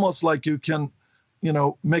 So it's almost like you can,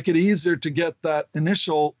 make it easier to get that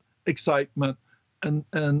initial excitement.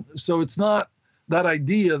 And so it's not that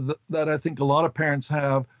idea that I think a lot of parents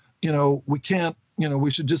have, we can't,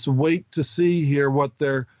 we should just wait to see here what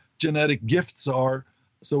their genetic gifts are,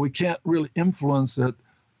 so we can't really influence it.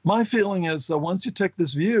 My feeling is that once you take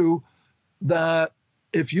this view that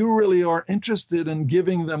if you really are interested in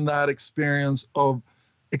giving them that experience of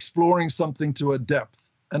exploring something to a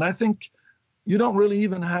depth, and I think you don't really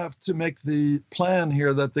even have to make the plan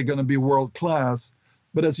here that they're going to be world class,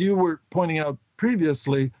 but as you were pointing out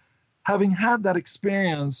previously, having had that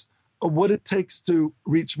experience of what it takes to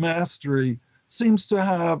reach mastery seems to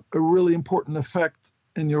have a really important effect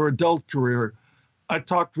in your adult career. I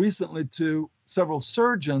talked recently to several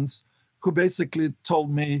surgeons who basically told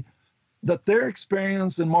me that their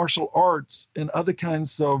experience in martial arts and other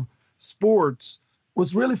kinds of sports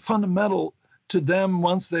was really fundamental to them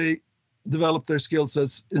once they developed their skill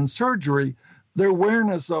sets in surgery, their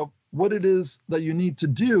awareness of what it is that you need to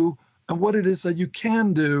do and what it is that you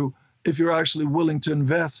can do if you're actually willing to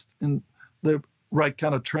invest in the right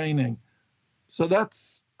kind of training. So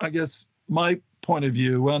that's, I guess, my point of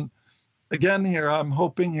view. And again, here, I'm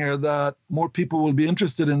hoping here that more people will be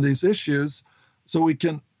interested in these issues so we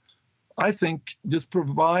can, I think, just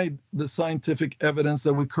provide the scientific evidence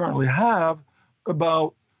that we currently have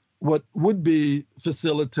about what would be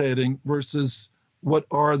facilitating versus what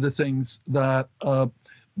are the things that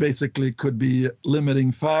basically could be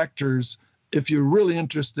limiting factors if you're really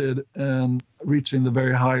interested in reaching the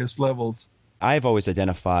very highest levels. I've always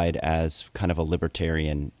identified as kind of a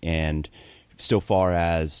libertarian, and so far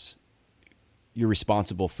as you're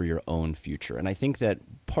responsible for your own future. And I think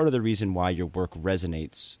that part of the reason why your work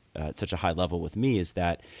resonates at such a high level with me is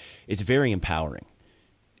that it's very empowering.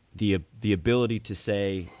 The ability to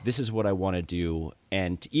say, this is what I want to do,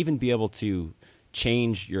 and to even be able to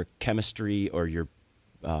change your chemistry or your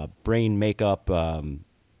brain makeup,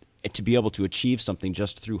 to be able to achieve something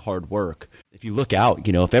just through hard work. If you look out,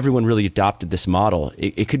 if everyone really adopted this model,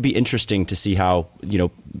 it could be interesting to see how,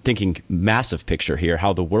 thinking massive picture here,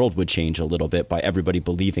 how the world would change a little bit by everybody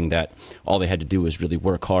believing that all they had to do was really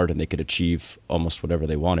work hard and they could achieve almost whatever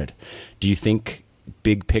they wanted. Do you think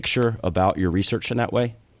big picture about your research in that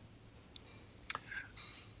way?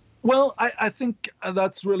 Well, I think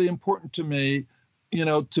that's really important to me,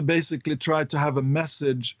 to basically try to have a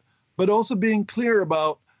message, but also being clear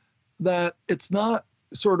about that it's not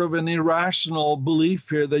sort of an irrational belief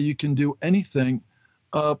here that you can do anything,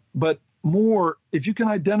 but more if you can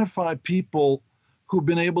identify people who've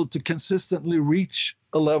been able to consistently reach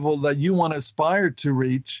a level that you want to aspire to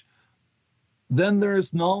reach, then there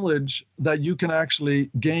is knowledge that you can actually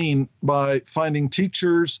gain by finding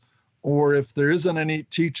teachers, or if there isn't any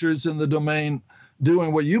teachers in the domain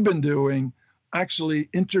doing what you've been doing, actually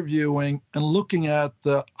interviewing and looking at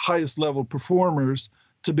the highest level performers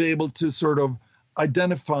to be able to sort of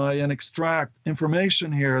identify and extract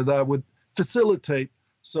information here that would facilitate.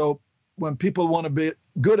 So when people want to be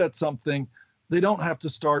good at something, they don't have to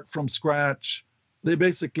start from scratch. They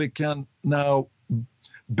basically can now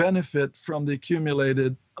benefit from the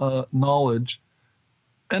accumulated knowledge.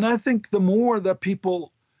 And I think the more that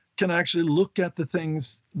people can actually look at the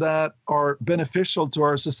things that are beneficial to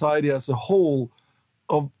our society as a whole,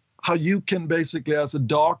 of how you can basically, as a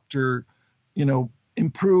doctor,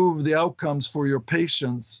 improve the outcomes for your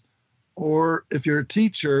patients, or if you're a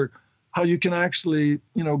teacher, how you can actually,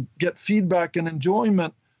 get feedback and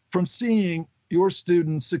enjoyment from seeing your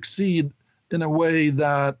students succeed in a way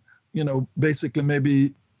that, basically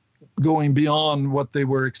maybe going beyond what they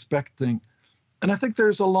were expecting. And I think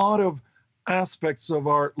there's a lot of aspects of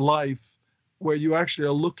our life where you actually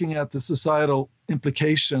are looking at the societal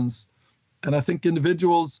implications. And I think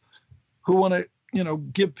individuals who want to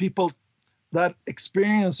give people that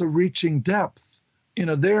experience of reaching depth.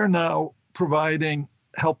 They're now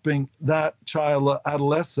helping that child,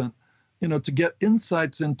 adolescent, to get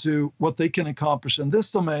insights into what they can accomplish in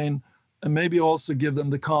this domain, and maybe also give them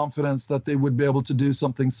the confidence that they would be able to do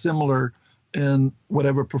something similar in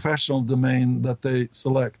whatever professional domain that they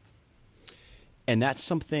select. And that's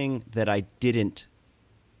something that I didn't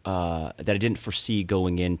foresee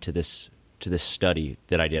going into this study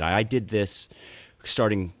that I did. I did this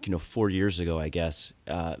starting 4 years ago, I guess,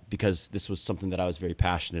 because this was something that I was very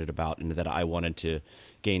passionate about and that I wanted to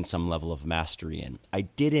gain some level of mastery in. I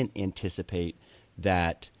didn't anticipate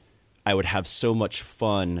that I would have so much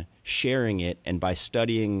fun sharing it, and by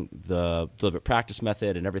studying the deliberate practice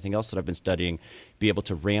method and everything else that I've been studying, be able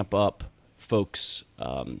to ramp up folks'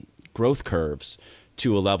 growth curves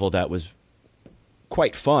to a level that was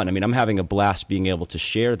quite fun. I mean, I'm having a blast being able to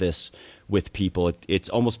share this with people. It's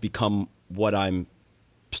almost become what I'm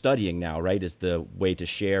studying now, right, is the way to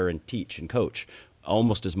share and teach and coach,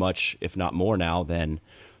 almost as much, if not more now, than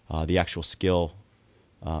the actual skill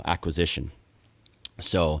acquisition.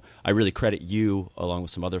 So I really credit you, along with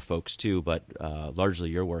some other folks too, but largely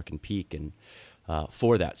your work in Peak and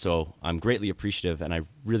for that. So I'm greatly appreciative, and I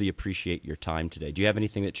really appreciate your time today. Do you have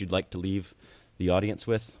anything that you'd like to leave the audience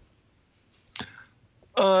with?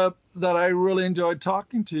 That I really enjoyed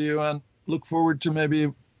talking to you, and look forward to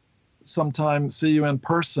maybe sometime see you in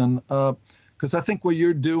person, because I think what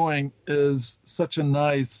you're doing is such a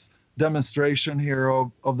nice demonstration here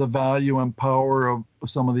of the value and power of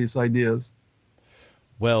some of these ideas.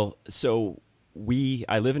 Well, so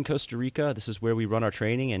I live in Costa Rica. This is where we run our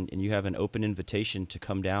training, and you have an open invitation to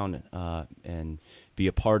come down and be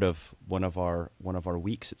a part of one of our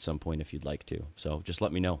weeks at some point if you'd like to. So just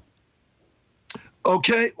let me know.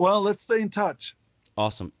 Okay, well, let's stay in touch.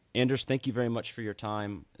 Awesome. Anders, thank you very much for your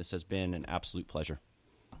time. This has been an absolute pleasure.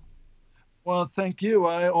 Well, thank you.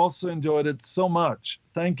 I also enjoyed it so much.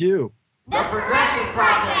 Thank you. The Progressive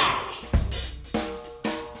Project.